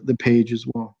of the page as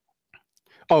well.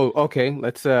 Oh, okay.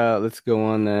 Let's go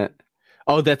on that.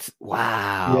 Oh, that's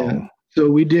wow. Yeah. So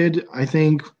we did, I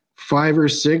think, 5 or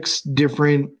 6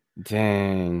 different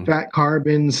fat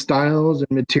carbon styles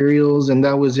and materials, and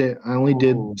that was it. I only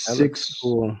did 6.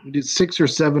 Cool. We did 6 or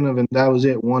 7 of them. That was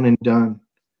it, one and done.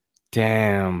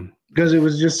 Damn. because it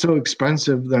was just so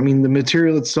expensive. I mean, the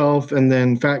material itself, and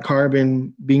then fat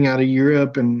carbon being out of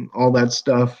Europe and all that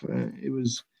stuff.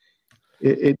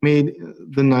 It made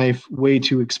the knife way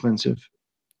too expensive.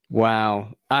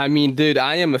 Wow. I mean, dude,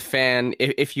 I am a fan.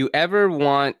 If you ever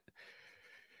want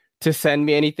to send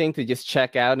me anything to just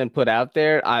check out and put out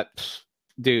there,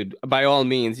 dude, by all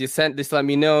means, just let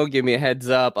me know, give me a heads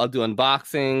up. I'll do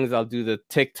unboxings, I'll do the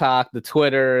TikTok, the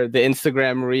Twitter, the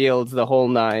Instagram reels, the whole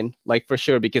nine, like for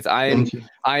sure, because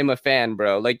I'm a fan,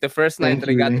 bro. Like the first knife Thank that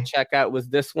I you, got to Ray. check out was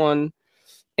this one,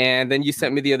 and then you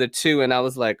sent me the other two, and I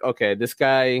was like, okay, this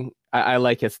guy, I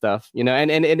like his stuff, you know. And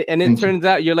it Thank you. turns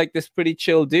out you're like this pretty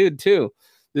chill dude too.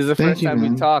 This is the Thank first you, time we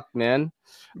man. talked, man.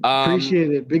 Um,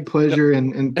 Appreciate it. Big pleasure,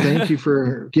 and thank you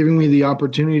for giving me the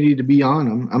opportunity to be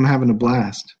on. I'm having a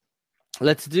blast.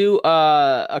 let's do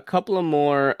a couple of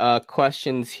more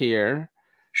questions here.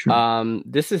 Sure.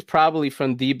 This is probably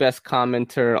from the best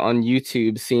commenter on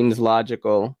YouTube. Seems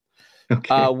logical.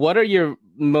 Okay. What are your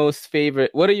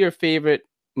favorite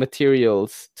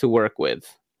materials to work with?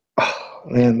 Oh,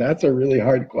 man, that's a really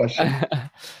hard question.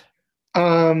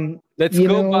 Um, Let's you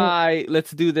go know, by,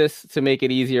 let's do this to make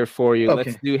it easier for you. Let's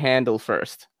okay. do handle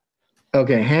first.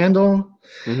 Okay, handle.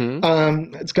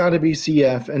 Mm-hmm. It's got to be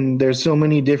CF, and there's so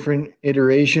many different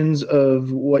iterations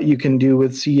of what you can do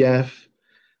with CF,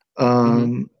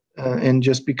 Mm-hmm. and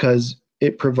just because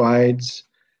it provides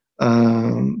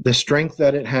the strength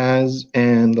that it has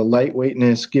and the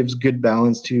lightweightness gives good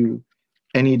balance to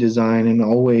any design, and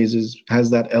always has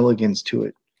that elegance to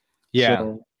it. Yeah.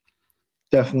 So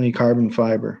definitely carbon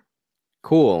fiber.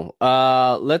 Cool.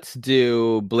 Let's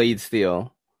do blade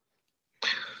steel.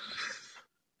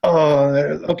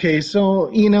 Okay.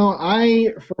 So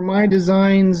I for my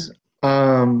designs,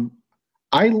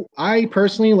 I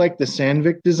personally like the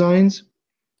Sandvik designs.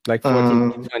 Like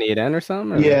Um, 1428N or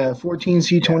something? Or like, yeah, yeah.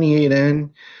 14C28N.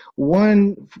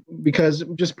 One, because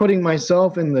just putting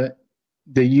myself in the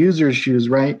user's shoes,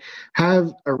 right?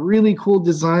 Have a really cool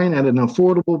design at an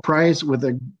affordable price with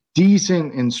a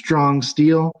decent and strong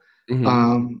steel. Mm-hmm.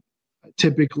 Um,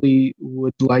 Typically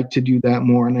would like to do that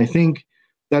more, and I think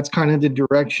that's kind of the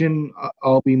direction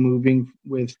I'll be moving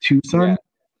with Yeah. Tucson.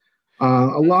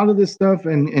 A lot of this stuff,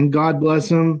 and God bless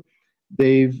them,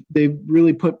 they've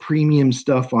really put premium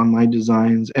stuff on my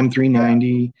designs. Yeah.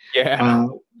 M390. Yeah. Uh,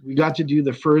 we got to do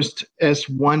the first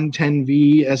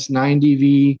S110V,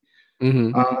 S90V.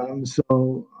 Mm-hmm.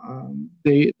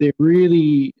 They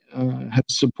really have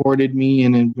supported me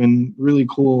and have been really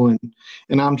cool,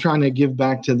 and I'm trying to give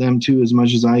back to them too as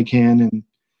much as I can,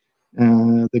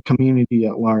 and the community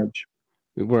at large.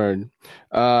 Word.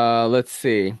 Let's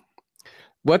see.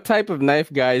 What type of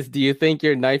knife guys do you think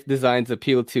your knife designs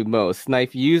appeal to most?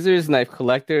 Knife users, knife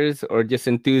collectors, or just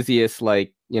enthusiasts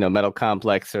like, Metal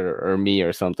Complex or me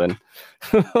or something?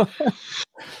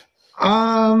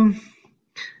 Um,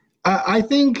 I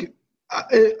think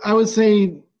I would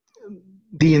say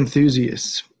the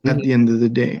enthusiasts at the Mhm. end of the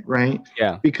day, right?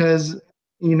 Yeah. Because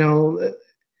you know,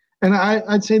 and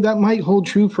I'd say that might hold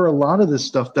true for a lot of the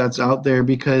stuff that's out there,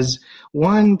 because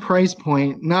one, price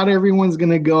point, not everyone's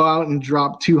going to go out and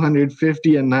drop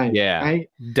 250 a knife, Yeah. right?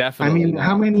 I Definitely mean,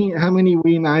 how not. many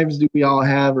Wee knives do we all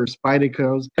have, or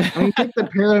Spydicos? I mean, take the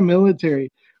paramilitary,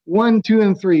 one, two,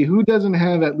 and three. Who doesn't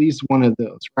have at least one of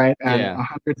those, right? At Yeah.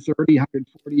 130,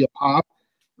 140 a pop,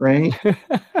 right?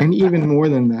 And even more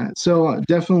than that. So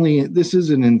definitely, this is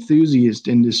an enthusiast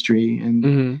industry, and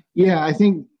Hmm. yeah, I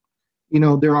think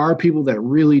there are people that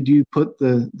really do put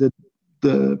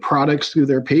the products through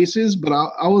their paces, but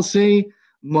I will say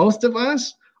most of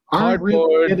us aren't really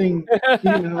Cardboard. getting,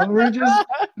 we're just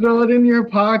throw it in your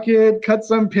pocket, cut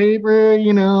some paper,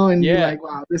 and be Yeah. like,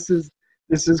 wow, this is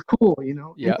cool, and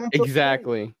Yeah. that's okay.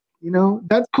 Exactly.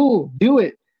 That's cool. Do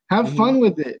it. Have Hmm. fun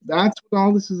with it. That's what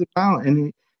all this is about.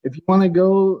 And if you want to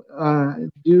go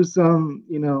do some,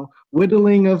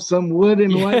 whittling of some wood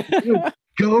and what, Yeah. dude,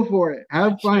 go for it.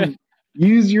 Have fun.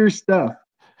 Use your stuff.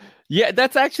 Yeah,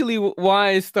 that's actually why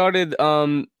I started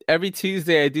every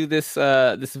Tuesday I do this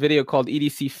video called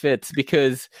EDC Fits,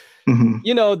 because Hmm.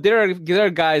 there are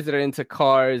guys that are into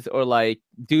cars, or like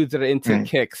dudes that are into Right.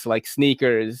 kicks like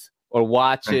sneakers or Right.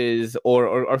 watches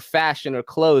or fashion or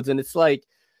clothes, and it's like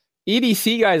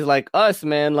EDC guys like us,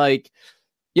 man, like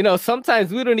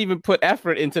sometimes we don't even put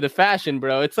effort into the fashion,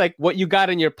 bro. It's like what you got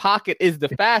in your pocket is the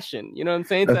fashion. You know what I'm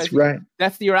saying? That's right.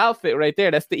 That's your outfit right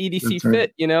there. That's the EDC That's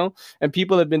right. fit, And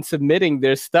people have been submitting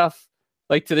their stuff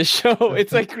like to the show.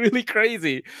 It's like really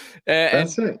crazy. And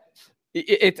That's it.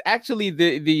 it's actually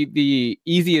the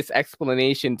easiest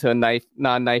explanation to a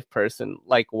non-knife person,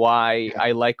 like why Yeah.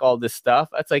 I like all this stuff.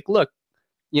 It's like, look,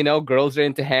 girls are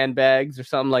into handbags or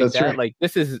something like That's that. right. Like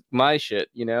this is my shit.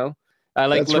 I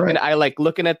like That's right.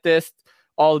 looking at this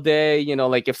all day.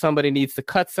 Like if somebody needs to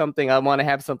cut something, I want to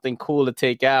have something cool to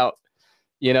take out.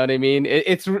 You know what I mean?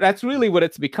 That's really what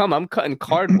it's become. I'm cutting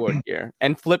cardboard here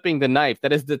and flipping the knife.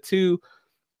 That is the two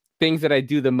things that I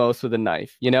do the most with a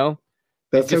knife.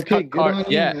 That's okay. Good on you,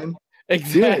 yeah, man.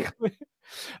 exactly.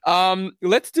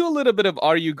 Let's do a little bit of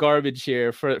Are You Garbage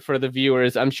here for the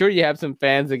viewers. I'm sure you have some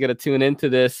fans that are gonna tune into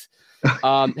this.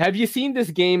 Have you seen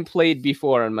this game played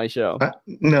before on my show?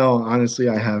 No, honestly,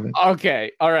 I haven't.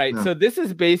 Okay, all right. No. So this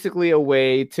is basically a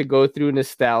way to go through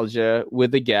nostalgia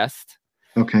with a guest.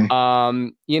 Okay.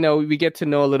 We get to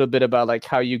know a little bit about like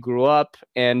how you grew up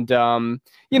and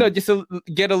just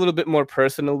get a little bit more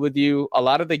personal with you. A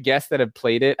lot of the guests that have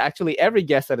played it, actually every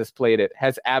guest that has played it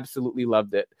has absolutely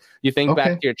loved it. You think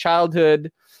back to your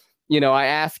childhood, I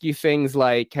ask you things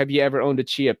like, have you ever owned a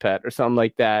chia pet or something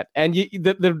like that? And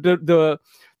the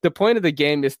point of the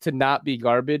game is to not be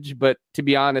garbage, but to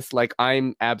be honest, like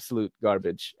I'm absolute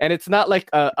garbage. And it's not like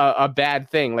a bad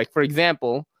thing. Like, for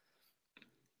example,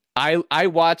 I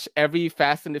watch every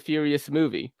Fast and the Furious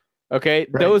movie. Okay,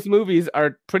 right. Those movies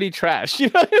are pretty trash. You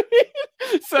know what I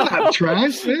mean? So not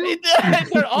trash, man.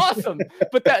 They're awesome,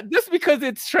 but that just because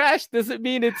it's trash doesn't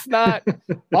mean it's not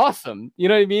awesome. You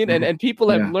know what I mean? And people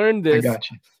have learned this. I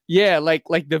got you. Yeah, like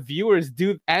the viewers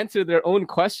do answer their own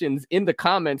questions in the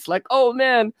comments, like, "Oh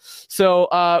man." So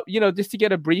just to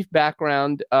get a brief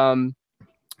background,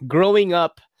 growing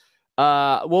up.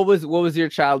 What was your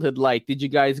childhood like? Did you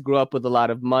guys grow up with a lot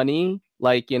of money?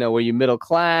 Like, were you middle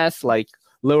class, like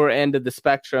lower end of the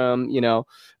spectrum?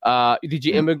 Did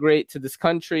you immigrate to this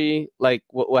country? Like,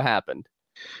 what happened?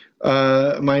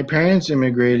 My parents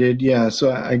immigrated. Yeah.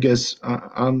 So I guess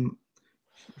I'm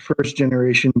first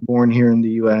generation born here in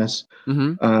the U.S.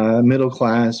 Mm-hmm. Middle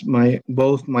class.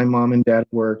 Both my mom and dad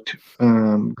worked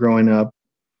growing up.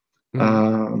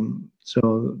 Mm-hmm.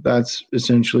 So that's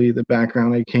essentially the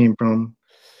background I came from.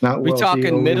 Not we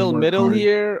talking middle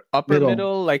here, upper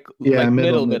middle, like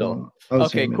middle.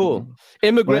 Okay, cool.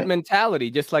 Immigrant mentality,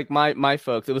 just like my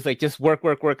folks. It was like just work,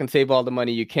 and save all the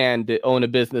money you can to own a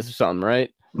business or something,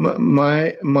 right? Both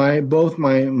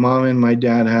my mom and my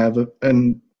dad have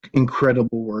an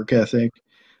incredible work ethic.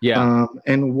 Yeah.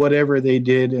 And whatever they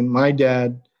did, and my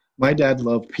dad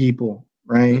loved people.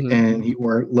 Right. Mm-hmm. And he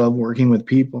loved working with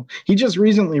people. He just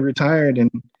recently retired,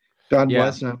 and God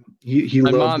bless him. He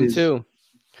loved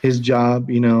his job,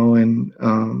 and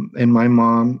my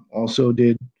mom also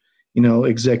did,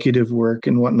 executive work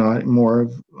and whatnot, more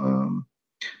of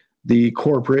the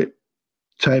corporate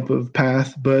type of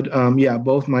path. But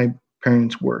both my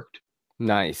parents worked.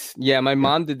 Nice. Yeah, my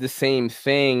mom did the same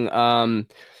thing.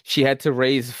 She had to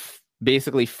raise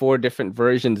basically 4 different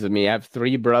versions of me. I have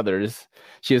 3 brothers.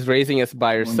 She was raising us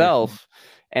by herself.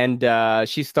 Wonderful. And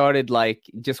she started like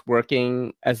just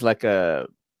working as like a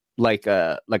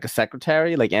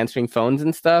secretary, like answering phones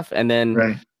and stuff. And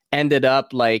then ended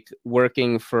up like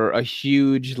working for a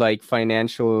huge like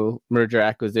financial merger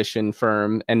acquisition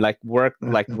firm and like worked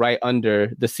like right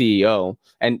under the CEO.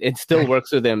 And it still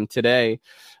works with him today.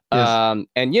 Yes.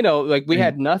 And like we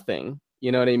had nothing.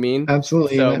 You know what I mean?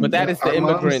 Absolutely. So, but that is the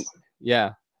immigrant.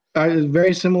 Yeah.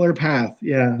 Very similar path.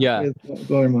 Yeah. Yeah. With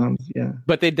our moms. Yeah.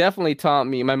 But they definitely taught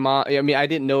me, my mom, I mean, I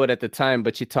didn't know it at the time,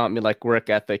 but she taught me like work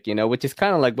ethic, which is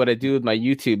kind of like what I do with my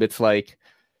YouTube. It's like,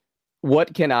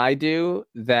 what can I do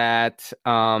that,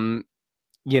 that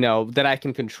I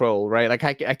can control, right? Like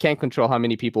I can't control how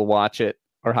many people watch it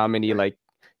or how many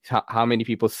how many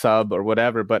people sub or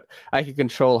whatever, but I can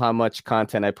control how much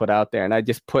content I put out there, and I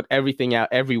just put everything out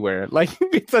everywhere. Like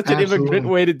it's such an immigrant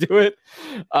way to do it.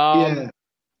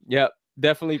 Yeah,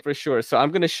 definitely for sure. So I'm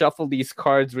gonna shuffle these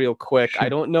cards real quick. Sure. I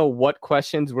don't know what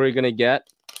questions we're gonna get,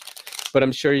 but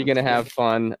I'm sure you're gonna have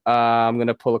fun. I'm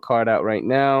gonna pull a card out right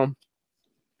now.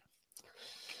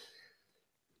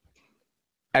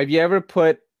 Have you ever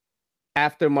put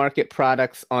aftermarket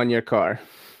products on your car?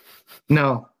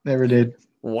 No, never did.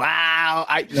 Wow.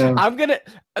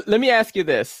 Let me ask you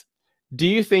this. Do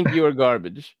you think you are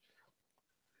garbage?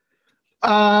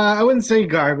 I wouldn't say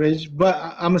garbage, but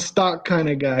I'm a stock kind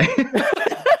of guy.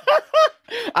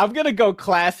 I'm going to go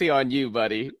classy on you,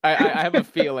 buddy. I have a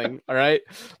feeling. All right.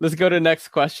 Let's go to the next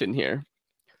question here.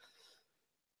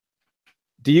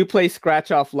 Do you play scratch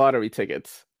off lottery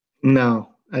tickets? No,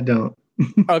 I don't.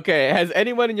 Okay. Has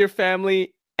anyone in your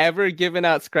family ever given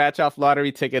out scratch off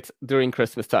lottery tickets during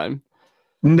Christmas time?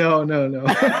 No.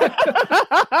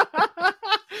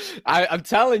 I'm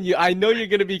telling you, I know you're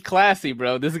going to be classy,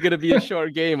 bro. This is going to be a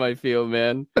short game, I feel,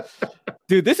 man.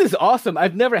 Dude, this is awesome.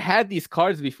 I've never had these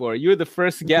cards before. You're the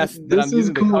first guest that This I'm is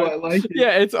using the cool. card. I like it.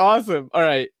 Yeah, it's awesome. All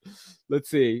right. Let's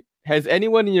see. Has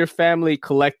anyone in your family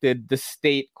collected the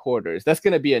state quarters? That's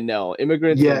gonna be a no.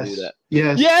 Immigrants don't do Yes. that.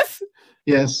 Yes. Yes,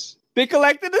 Yes. they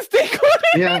collected the state quarters.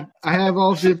 Yeah. I have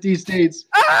all 50 states.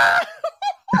 Ah!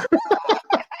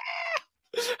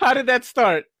 How did that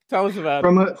start? Tell us about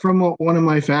it. From one of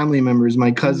my family members,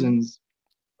 my cousins.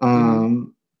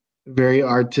 Very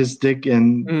artistic,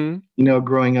 and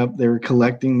growing up, they were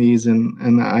collecting these,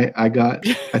 and I got,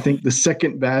 I think, the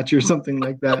second batch or something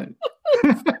like that.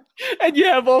 And you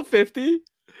have all 50?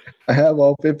 I have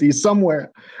all 50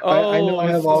 somewhere. Oh, I know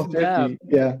I have all 50. snap.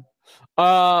 Yeah.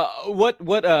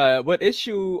 What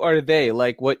issue are they?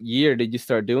 Like, what year did you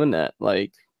start doing that?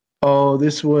 Like, Oh,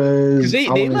 this was. they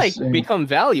I wanna like say- become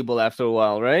valuable after a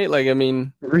while, right? Like, I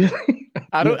mean, Really?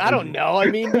 I don't know. I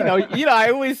mean,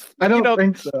 I always, I don't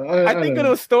think so. I think of don't know.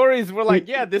 those stories where, like,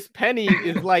 yeah, this penny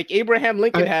is like Abraham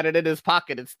Lincoln had it in his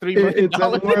pocket. It's $3 million. It's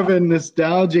more of a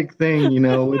nostalgic thing,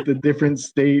 with the different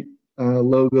state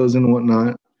logos and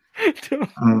whatnot.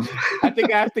 I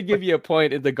think I have to give you a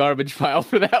point in the garbage pile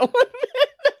for that one.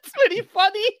 That's pretty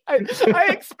funny. I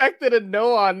expected a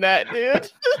no on that, dude.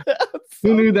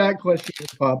 Who knew that question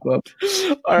would pop up?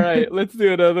 All right, let's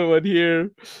do another one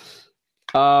here.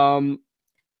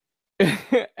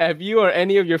 Have you or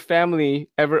any of your family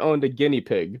ever owned a guinea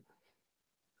pig?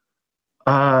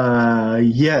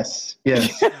 Yes.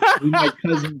 My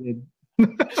cousin did.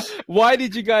 Why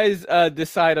did you guys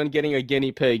decide on getting a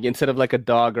guinea pig instead of like a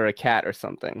dog or a cat or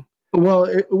something? Well,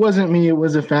 it wasn't me. It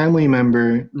was a family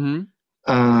member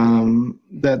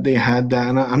that they had that,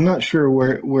 and I'm not sure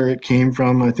where it came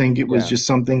from. I think it was just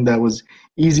something that was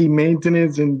easy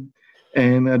maintenance,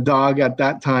 and a dog at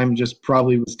that time just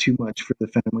probably was too much for the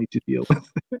family to deal with.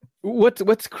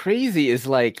 What's crazy is,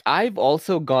 like, I've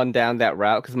also gone down that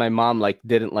route because my mom like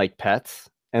didn't like pets.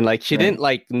 And like she didn't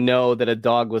like know that a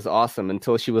dog was awesome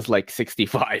until she was like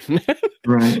 65.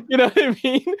 Right. You know what I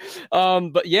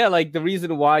mean? But yeah, like the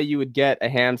reason why you would get a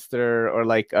hamster or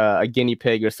like a guinea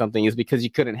pig or something is because you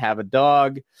couldn't have a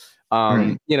dog.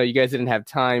 You guys didn't have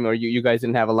time, or you guys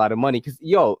didn't have a lot of money. Because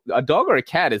a dog or a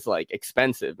cat is like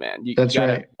expensive, man. That's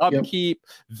gotta right. Upkeep,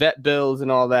 vet bills, and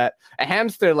all that. A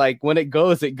hamster, like when it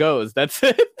goes, it goes. That's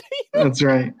it. That's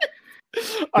right.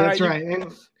 That's right.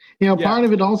 And part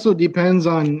of it also depends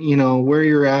on where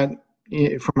you're at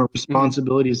from a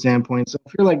responsibility standpoint. So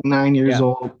if you're like 9 years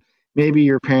old, maybe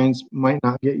your parents might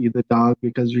not get you the dog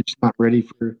because you're just not ready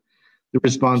for the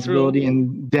responsibility. True.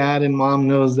 And dad and mom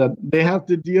knows that they have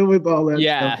to deal with all that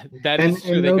stuff. That is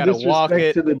true. And they no gotta walk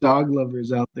it. to the dog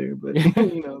lovers out there, but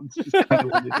it's just kind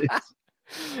of what it is.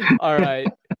 All right.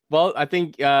 Well, I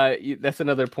think that's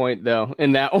another point though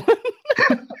in that one.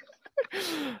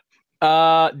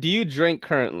 Do you drink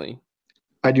currently?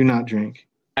 I do not drink.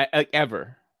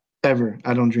 Ever? Ever.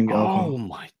 I don't drink alcohol. Oh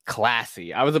my,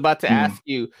 classy. I was about to ask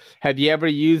you, have you ever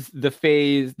used the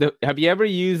phrase,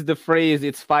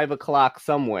 it's 5 o'clock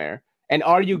somewhere? And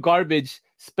Are You Garbage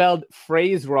spelled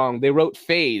phrase wrong. They wrote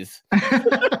phase.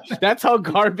 That's how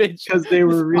garbage. Because they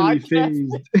were really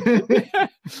phased.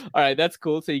 All right, that's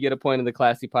cool. So you get a point in the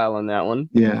classy pile on that one.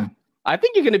 Yeah. I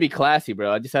think you're going to be classy,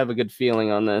 bro. I just have a good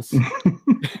feeling on this.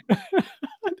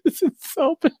 This is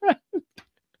so bad.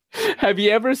 Have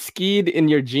you ever skied in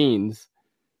your jeans?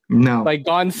 No. Like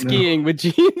gone skiing with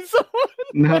jeans on?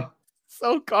 No.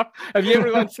 Have you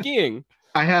ever gone skiing?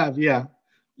 I have, yeah.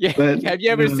 Yeah. But, have you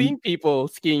ever seen people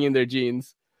skiing in their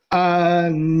jeans?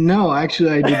 No,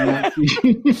 actually, I did not see.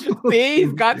 See,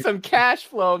 he's got some cash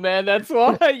flow, man. That's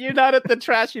why you're not at the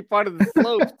trashy part of the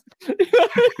slope.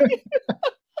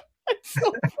 It's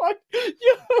so fun.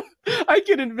 I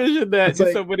can envision that.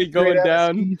 Like somebody going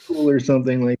down ski school or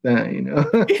something like that,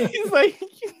 He's like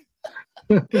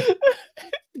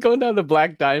going down the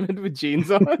Black Diamond with jeans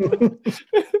on.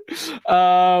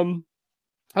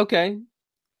 Okay.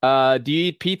 Do you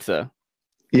eat pizza?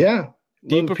 Yeah.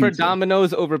 Do you prefer pizza.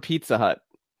 Domino's over Pizza Hut?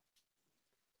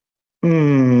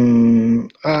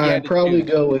 I'd probably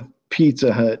go with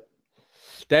Pizza Hut.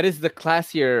 That is the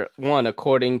classier one,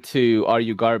 according to Are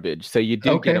You Garbage? So you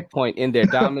do get a point in there.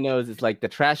 Domino's is like the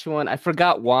trash one. I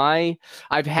forgot why.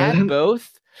 I've had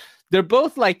both. They're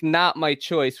both like not my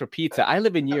choice for pizza. I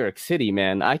live in New York City,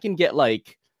 man. I can get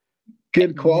like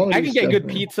good quality. I can get good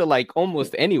pizza like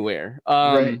almost anywhere.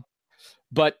 Right.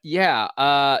 But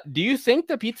yeah, do you think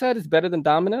the Pizza Hut is better than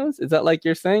Domino's? Is that like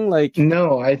you're saying? Like,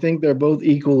 no, I think they're both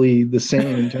equally the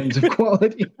same in terms of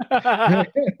quality. How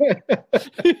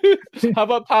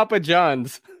about Papa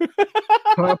John's?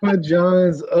 Papa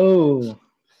John's,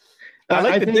 I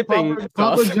like I the think dipping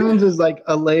Papa sauce. John's is like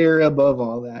a layer above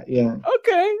all that. Yeah.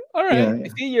 Okay, all right. Yeah.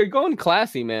 See, you're going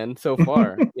classy, man, so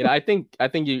far. I think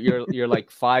you're like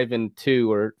 5-2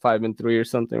 or 5-3 or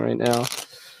something right now.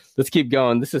 Let's keep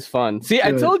going. This is fun. See,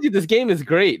 I Do it. told you this game is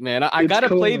great, man. I It's gotta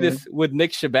cool, play man. this with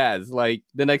Nick Shabazz. Like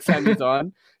the next time he's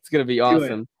on, it's gonna be Do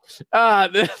awesome.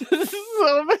 This is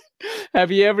so bad. Have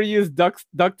you ever used duct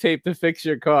tape to fix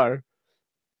your car?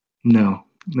 No,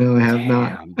 I have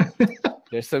not. Damn.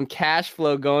 There's some cash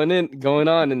flow going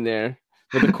on in there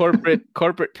with the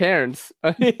corporate parents.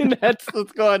 I mean, that's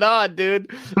what's going on,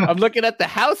 dude. I'm looking at the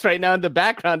house right now in the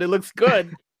background. It looks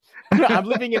good. I'm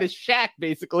living in a shack,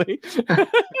 basically.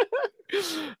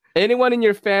 Anyone in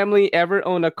your family ever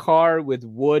own a car with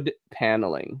wood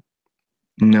paneling?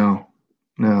 No.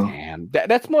 Damn,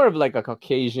 that's more of like a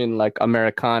Caucasian, like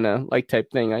Americana, like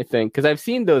type thing, I think, because I've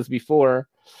seen those before.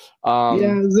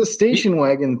 Yeah, it's a station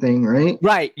wagon thing, right?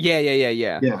 Right. Yeah.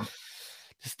 Yeah.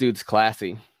 This dude's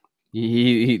classy.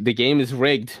 The game is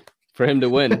rigged for him to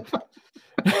win.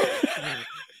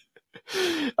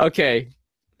 Okay.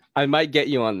 I might get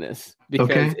you on this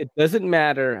because it doesn't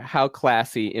matter how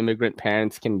classy immigrant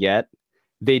parents can get.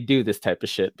 They do this type of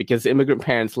shit because immigrant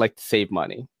parents like to save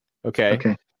money. Okay.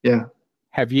 Okay. Yeah.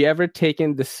 Have you ever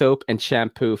taken the soap and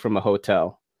shampoo from a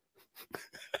hotel?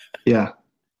 Yeah.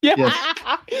 Yeah. Yes.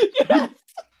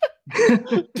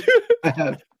 I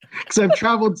have. Because I've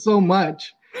traveled so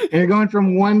much. And you're going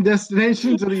from one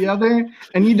destination to the other,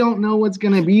 and you don't know what's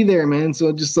gonna be there, man.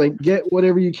 So just like get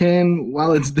whatever you can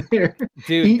while it's there.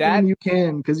 Dude, Eat when you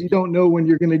can, because you don't know when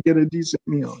you're gonna get a decent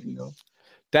meal. You know.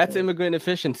 That's immigrant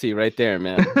efficiency right there,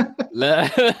 man.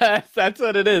 That's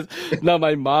what it is. No,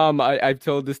 my mom. I've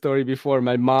told this story before.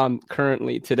 My mom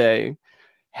currently today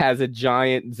has a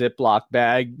giant Ziploc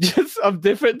bag just of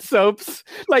different soaps.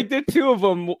 Like there are two of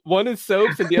them. One is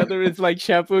soaps and the other is like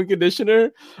shampoo and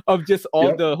conditioner of just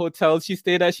all the hotels she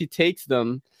stayed at. She takes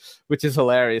them, which is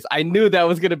hilarious. I knew that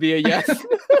was going to be a yes.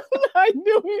 I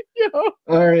knew it, yo.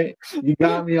 All right. You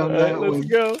got me on that one. Let's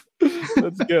go.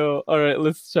 Let's go. All right.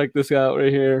 Let's check this out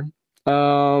right here.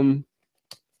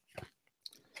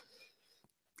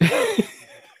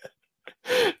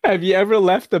 Have you ever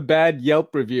left a bad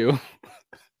Yelp review?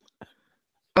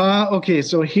 Okay,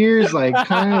 so here's like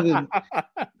kind of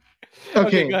the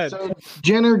okay, so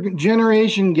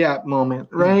generation gap moment,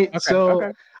 right?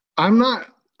 I'm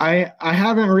not I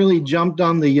haven't really jumped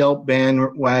on the Yelp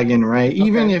bandwagon, right?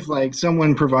 Even if like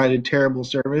someone provided terrible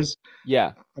service,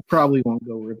 I probably won't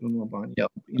go rip them up on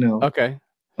Yelp, you know. Okay.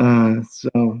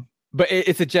 So but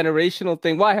it's a generational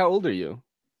thing. Why? How old are you?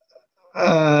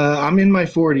 I'm in my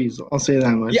 40s, I'll say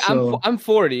that much. Yeah, so. I'm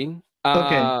 40.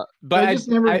 Okay, but I just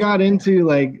never got into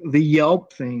like the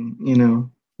Yelp thing, you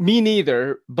know. Me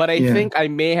neither, but I think I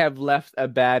may have left a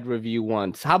bad review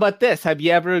once. How about this? Have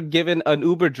you ever given an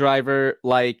Uber driver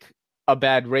like a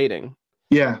bad rating?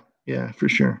 Yeah, for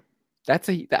sure.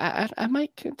 I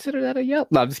might consider that a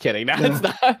Yelp. No, I'm just kidding. No, it's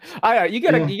not. All right, you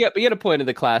get a point in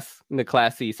the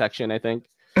class C section, I think.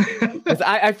 Because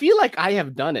I feel like I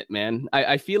have done it, man.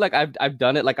 I feel like I've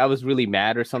done it. Like I was really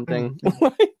mad or something.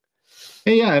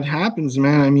 Hey, yeah, it happens,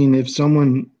 man. I mean, if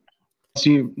someone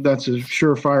that's a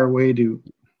surefire way to,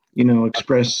 you know,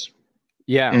 express,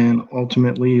 and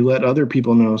ultimately let other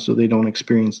people know so they don't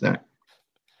experience that.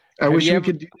 I wish we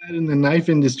could do that in the knife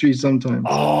industry sometimes.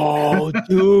 Oh,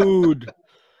 dude,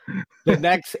 the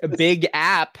next big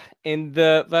app in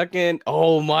the fucking.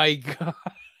 Oh my god.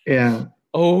 Yeah.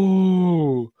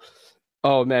 Oh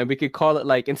man, we could call it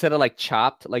like instead of like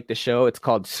Chopped, like the show, it's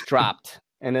called Strapped,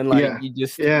 and then like you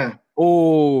just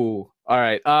Oh, all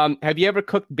right. Have you ever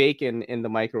cooked bacon in the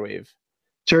microwave?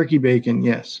 Turkey bacon,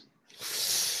 yes.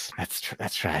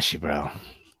 That's trashy, bro.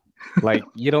 Like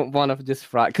you don't want to just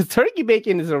fry because turkey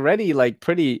bacon is already like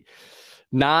pretty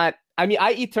not. I mean,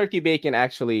 I eat turkey bacon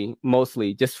actually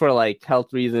mostly just for like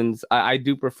health reasons. I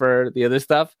do prefer the other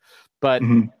stuff, but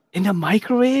in the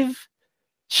microwave,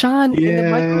 Sean, in the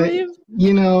microwave.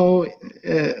 You know,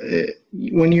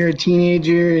 when you're a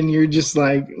teenager and you're just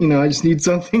like, you know, I just need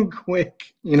something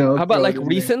quick, you know. How about like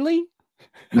recently?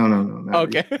 No.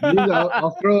 Okay.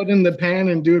 I'll throw it in the pan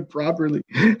and do it properly.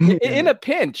 In a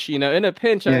pinch, you know, I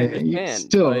understand.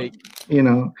 Still, like, you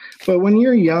know, but when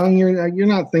you're young, you're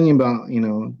not thinking about, you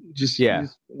know, you just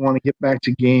want to get back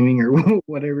to gaming or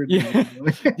whatever. Yeah.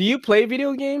 Do you play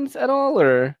video games at all,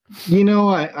 or? You know,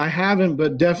 I haven't,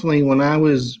 but definitely when I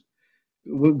was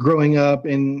growing up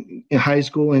in high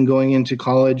school and going into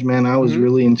college, man, I was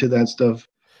really into that stuff.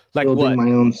 Like building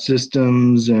my own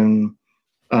systems, and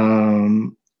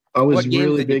I was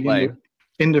really big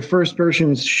into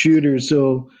first-person shooters.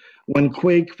 So when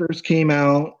Quake first came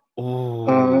out,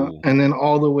 Oh, And then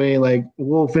all the way like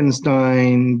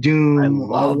Wolfenstein, I Doom,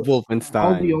 love all the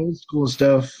Wolfenstein. old school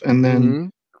stuff. And then Hmm.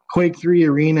 Quake 3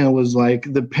 Arena was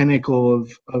like the pinnacle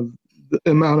of the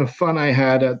amount of fun I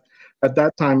had at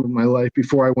that time of my life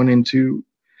before I went into,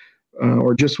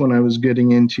 or just when I was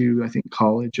getting into, I think,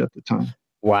 college at the time.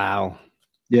 Wow.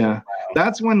 Yeah.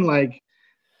 That's when like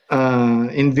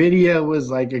Nvidia was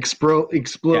like Yeah.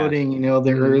 exploding, you know,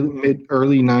 the Hmm.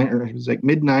 early nine, or it was like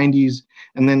mid 90s,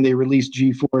 and then they released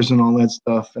GeForce and all that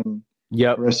stuff, and the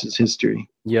Yep. rest is history.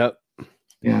 Yep.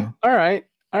 Yeah. All right.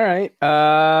 All right.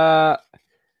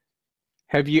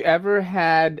 Have you ever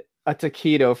had a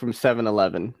taquito from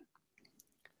 7-Eleven?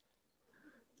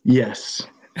 Yes.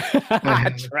 I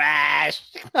have. Trash.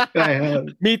 I have.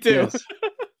 Me too. Yes.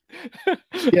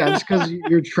 Yeah, it's because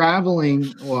you're traveling.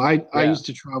 Well, I Yeah. used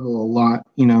to travel a lot,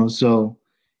 you know, so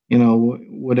you know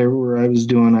whatever I was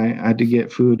doing, I had to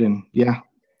get food, and yeah,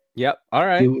 Yep. All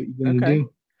right. do what you got to Okay.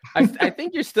 do. I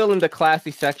think you're still in the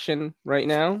classy section right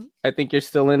now. I think you're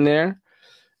still in there.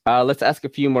 Let's ask a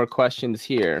few more questions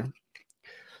here.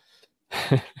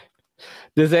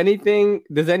 Does anything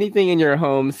in your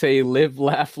home say live,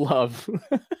 laugh, love?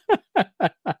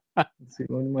 Let's see,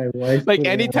 when my wife Like put it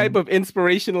any type on, of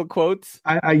inspirational quotes?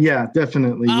 yeah,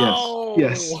 definitely, yes,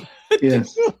 yes, Oh,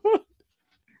 yes,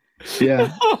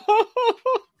 yeah.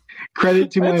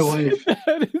 Credit to my that's wife.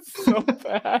 that is so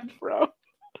bad, bro.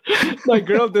 My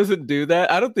girl doesn't do that.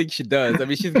 I don't think she does. I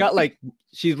mean, she's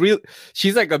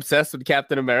like obsessed with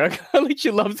Captain America. Like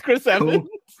she loves Chris Evans. Cool.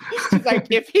 She's like,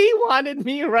 if he wanted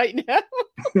me right now.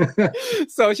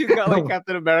 So she's got like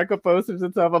Captain America posters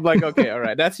and stuff. I'm like, okay, all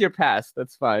right, that's your pass.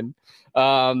 That's fine.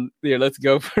 Here, let's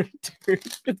go for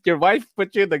your wife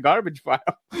put you in the garbage pile.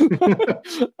 All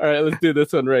right, let's do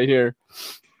this one right here.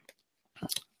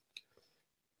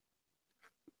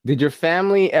 Did your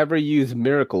family ever use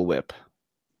Miracle Whip?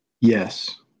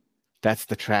 Yes. That's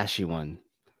the trashy one.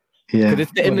 Yeah. Because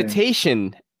it's the Whatever.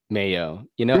 imitation mayo.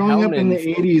 You know, Growing up in the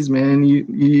Hellman's. 80s, man, you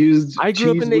used I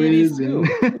grew up in Cheese the 80s Whiz too.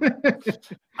 and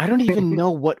I don't even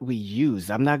know what we use.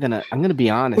 I'm gonna be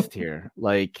honest here.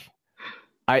 Like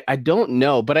I don't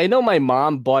know, but I know my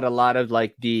mom bought a lot of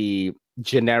like the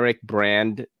generic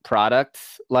brand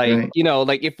products. Like, right. you know,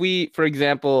 like if we, for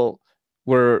example,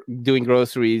 were doing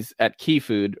groceries at Key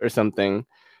Food or something,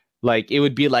 like it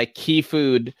would be like Key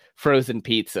Food frozen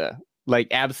pizza. Like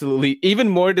absolutely even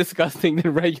more disgusting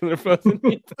than regular frozen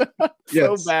pizza. So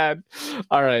Yes. bad.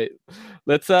 All right.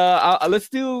 Let's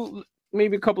do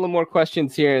maybe a couple of more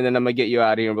questions here and then I'm gonna get you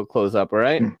out of here and we'll close up, all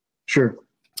right? Sure.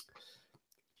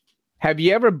 Have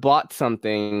you ever bought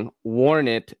something, worn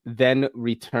it, then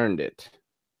returned it?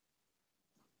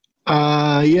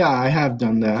 Yeah, I have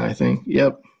done that, I think.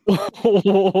 Yep.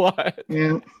 What?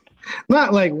 Yeah.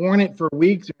 Not like worn it for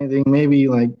weeks or anything, maybe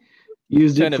like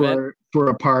used To an it event? for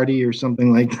a party or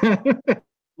something like that.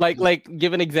 Like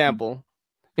give an example.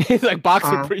 It's like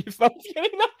boxer briefs. I'm just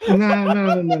kidding.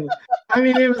 No.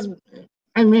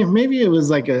 I mean, maybe it was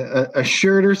like a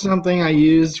shirt or something I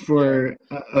used for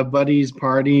a buddy's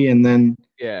party, and then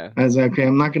Yeah. I was like, okay,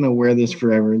 I'm not gonna wear this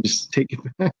forever. Just take it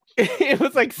back. It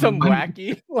was like some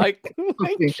wacky, like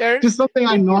shirt. Just something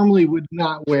I normally would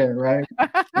not wear, right?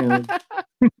 Yeah.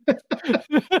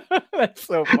 That's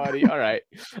so funny. All right,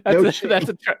 No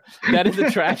that is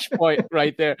a trash point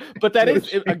right there. But that No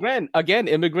is again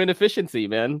immigrant efficiency,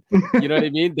 man. You know what I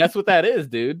mean? That's what that is,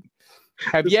 dude.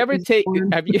 Have you ever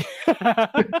taken? Have you?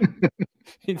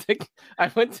 He's like, I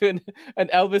went to an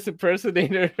Elvis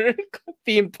impersonator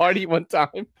themed party one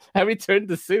time. I returned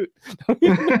the suit.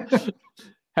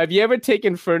 Have you ever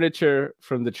taken furniture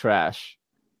from the trash?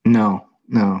 No.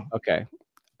 Okay,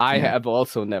 I have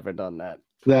also never done that.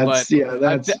 That's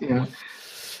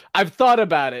I've thought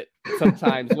about it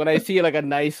sometimes when I see like a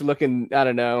nice looking, I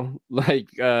don't know, like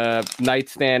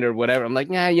nightstand or whatever. I'm like,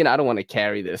 nah, you know, I don't want to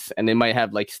carry this, and it might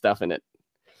have like stuff in it.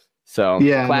 So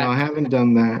yeah, no, I haven't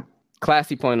done that.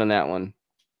 Classy point on that one.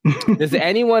 Does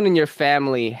anyone in your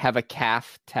family have a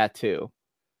calf tattoo,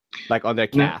 like on their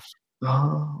calf?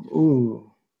 Oh,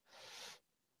 ooh.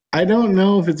 I don't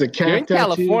know if it's a calf You're in tattoo.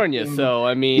 California, so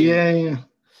I mean, yeah.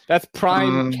 That's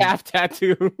prime calf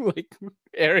tattoo like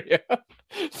area.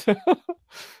 So.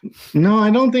 No, I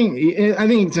don't think. I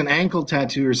think it's an ankle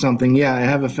tattoo or something. Yeah, I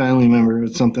have a family member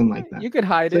with something like that. You could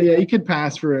hide it. Yeah, you could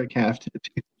pass for a calf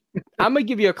tattoo. I'm gonna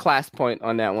give you a class point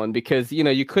on that one because you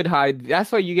know you could hide.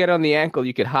 That's why you get on the ankle.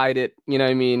 You could hide it. You know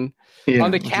what I mean? Yeah,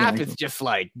 on the calf, exactly. It's just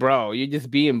like, bro, you're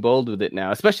just being bold with it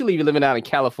now. Especially if you're living out in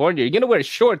California, you're gonna wear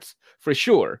shorts for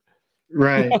sure.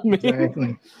 Right. You know what I mean?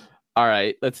 Exactly. All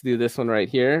right, let's do this one right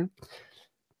here.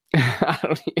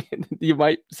 You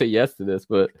might say yes to this,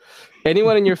 but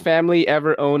anyone in your family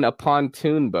ever own a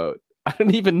pontoon boat? I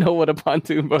don't even know what a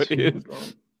pontoon boat is.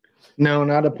 No,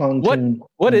 not a pontoon.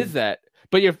 What is that?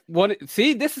 But you're one.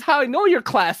 See, this is how I know you're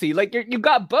classy. Like you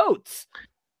got boats.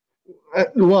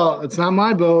 Well, it's not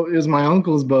my boat. It was my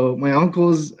uncle's boat. My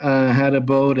uncle's had a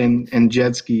boat and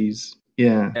jet skis.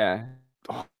 Yeah. Yeah.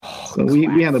 So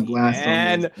we had a blast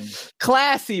on those.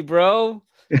 Classy, bro.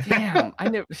 Damn, I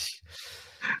never.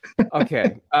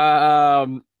 Okay.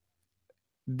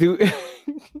 Do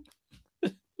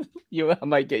you? I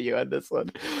might get you on this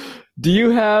one. Do you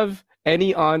have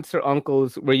any aunts or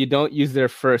uncles where you don't use their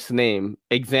first name?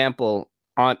 Example,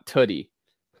 Aunt Tootie.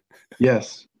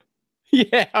 Yes.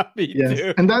 Yeah, me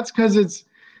too. And that's because it's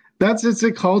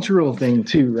a cultural thing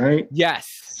too, right? Yes.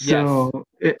 So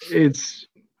it's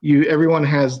you. Everyone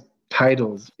has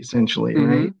titles essentially,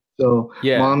 right? So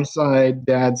mom's side,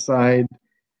 dad's side,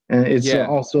 and it's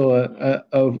also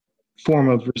a form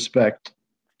of respect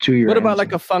to your. What about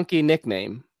like a funky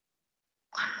nickname?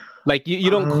 Like you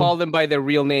don't call them by their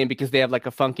real name because they have like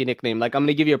a funky nickname. Like I'm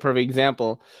gonna give you a perfect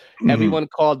example. Everyone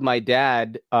called my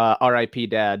dad, R.I.P.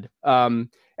 Dad.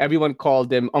 Everyone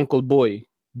called him Uncle Boy.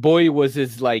 Boy was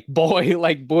his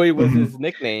boy was his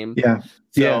nickname. Yeah.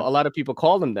 So a lot of people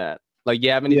called him that. Like, you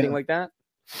have anything like that?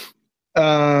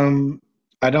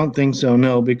 I don't think so.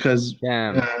 No, because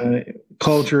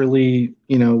culturally,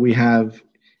 we have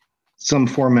some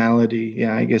formality.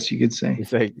 Yeah, I guess you could say.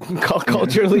 It's like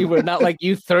culturally, we're not like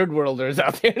you third worlders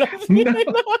out there.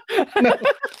 No.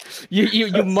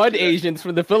 You mud Asians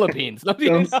from the Philippines.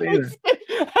 Don't say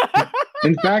that.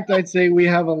 In fact, I'd say we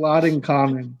have a lot in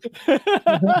common. All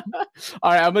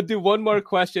right, I'm gonna do one more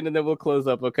question and then we'll close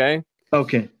up. Okay.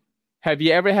 Okay. Have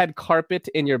you ever had carpet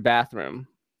in your bathroom?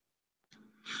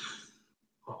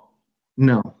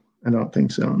 No, I don't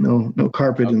think so. No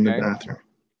carpet in the bathroom.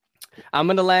 I'm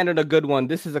going to land on a good one.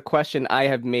 This is a question I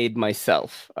have made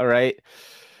myself. All right.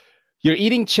 You're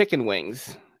eating chicken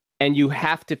wings and you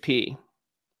have to pee.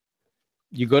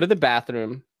 You go to the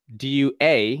bathroom. Do you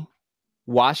A,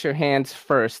 wash your hands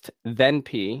first, then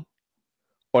pee?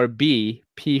 Or B,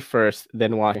 pee first,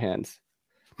 then wash your hands?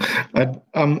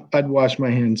 I'd wash my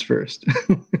hands first.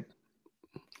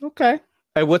 Okay.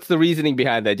 What's the reasoning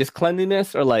behind that? Just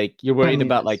cleanliness, or like you're worried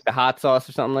about like the hot sauce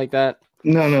or something like that?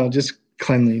 No, just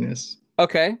cleanliness.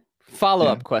 Okay.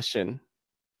 Follow-up question.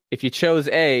 If you chose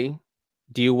A,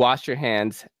 do you wash your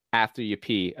hands after you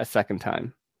pee a second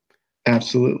time?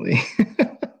 Absolutely.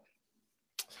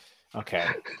 Okay.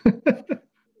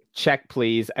 Check,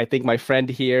 please. I think my friend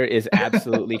here is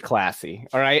absolutely classy.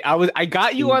 All right. I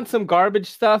got you on some garbage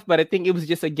stuff, but I think it was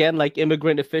just, again, like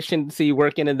immigrant efficiency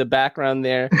working in the background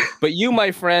there. But you,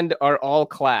 my friend, are all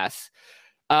class.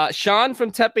 Sean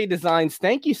from Tepe Designs,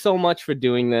 thank you so much for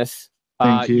doing this.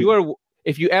 Thank you.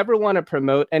 If you ever want to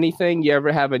promote anything, you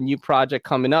ever have a new project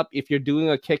coming up, if you're doing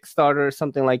a Kickstarter or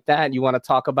something like that, and you want to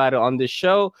talk about it on this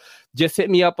show, just hit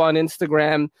me up on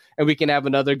Instagram and we can have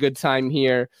another good time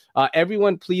here.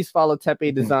 Everyone, please follow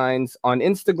Tepe Designs on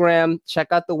Instagram. Check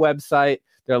out the website.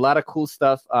 There are a lot of cool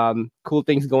stuff, cool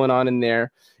things going on in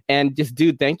there. And just,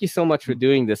 dude, thank you so much for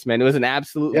doing this, man. It was an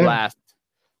absolute blast.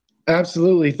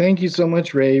 Absolutely. Thank you so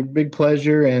much, Ray. Big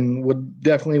pleasure, and would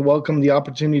definitely welcome the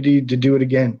opportunity to do it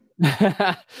again.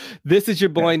 This is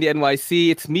your boy in the NYC.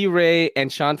 It's me, Ray,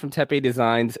 and Sean from Tepe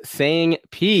Designs saying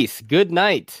peace. Good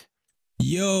night.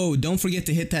 Yo, don't forget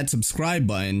to hit that subscribe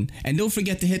button, and don't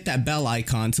forget to hit that bell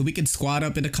icon so we can squad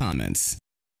up in the comments.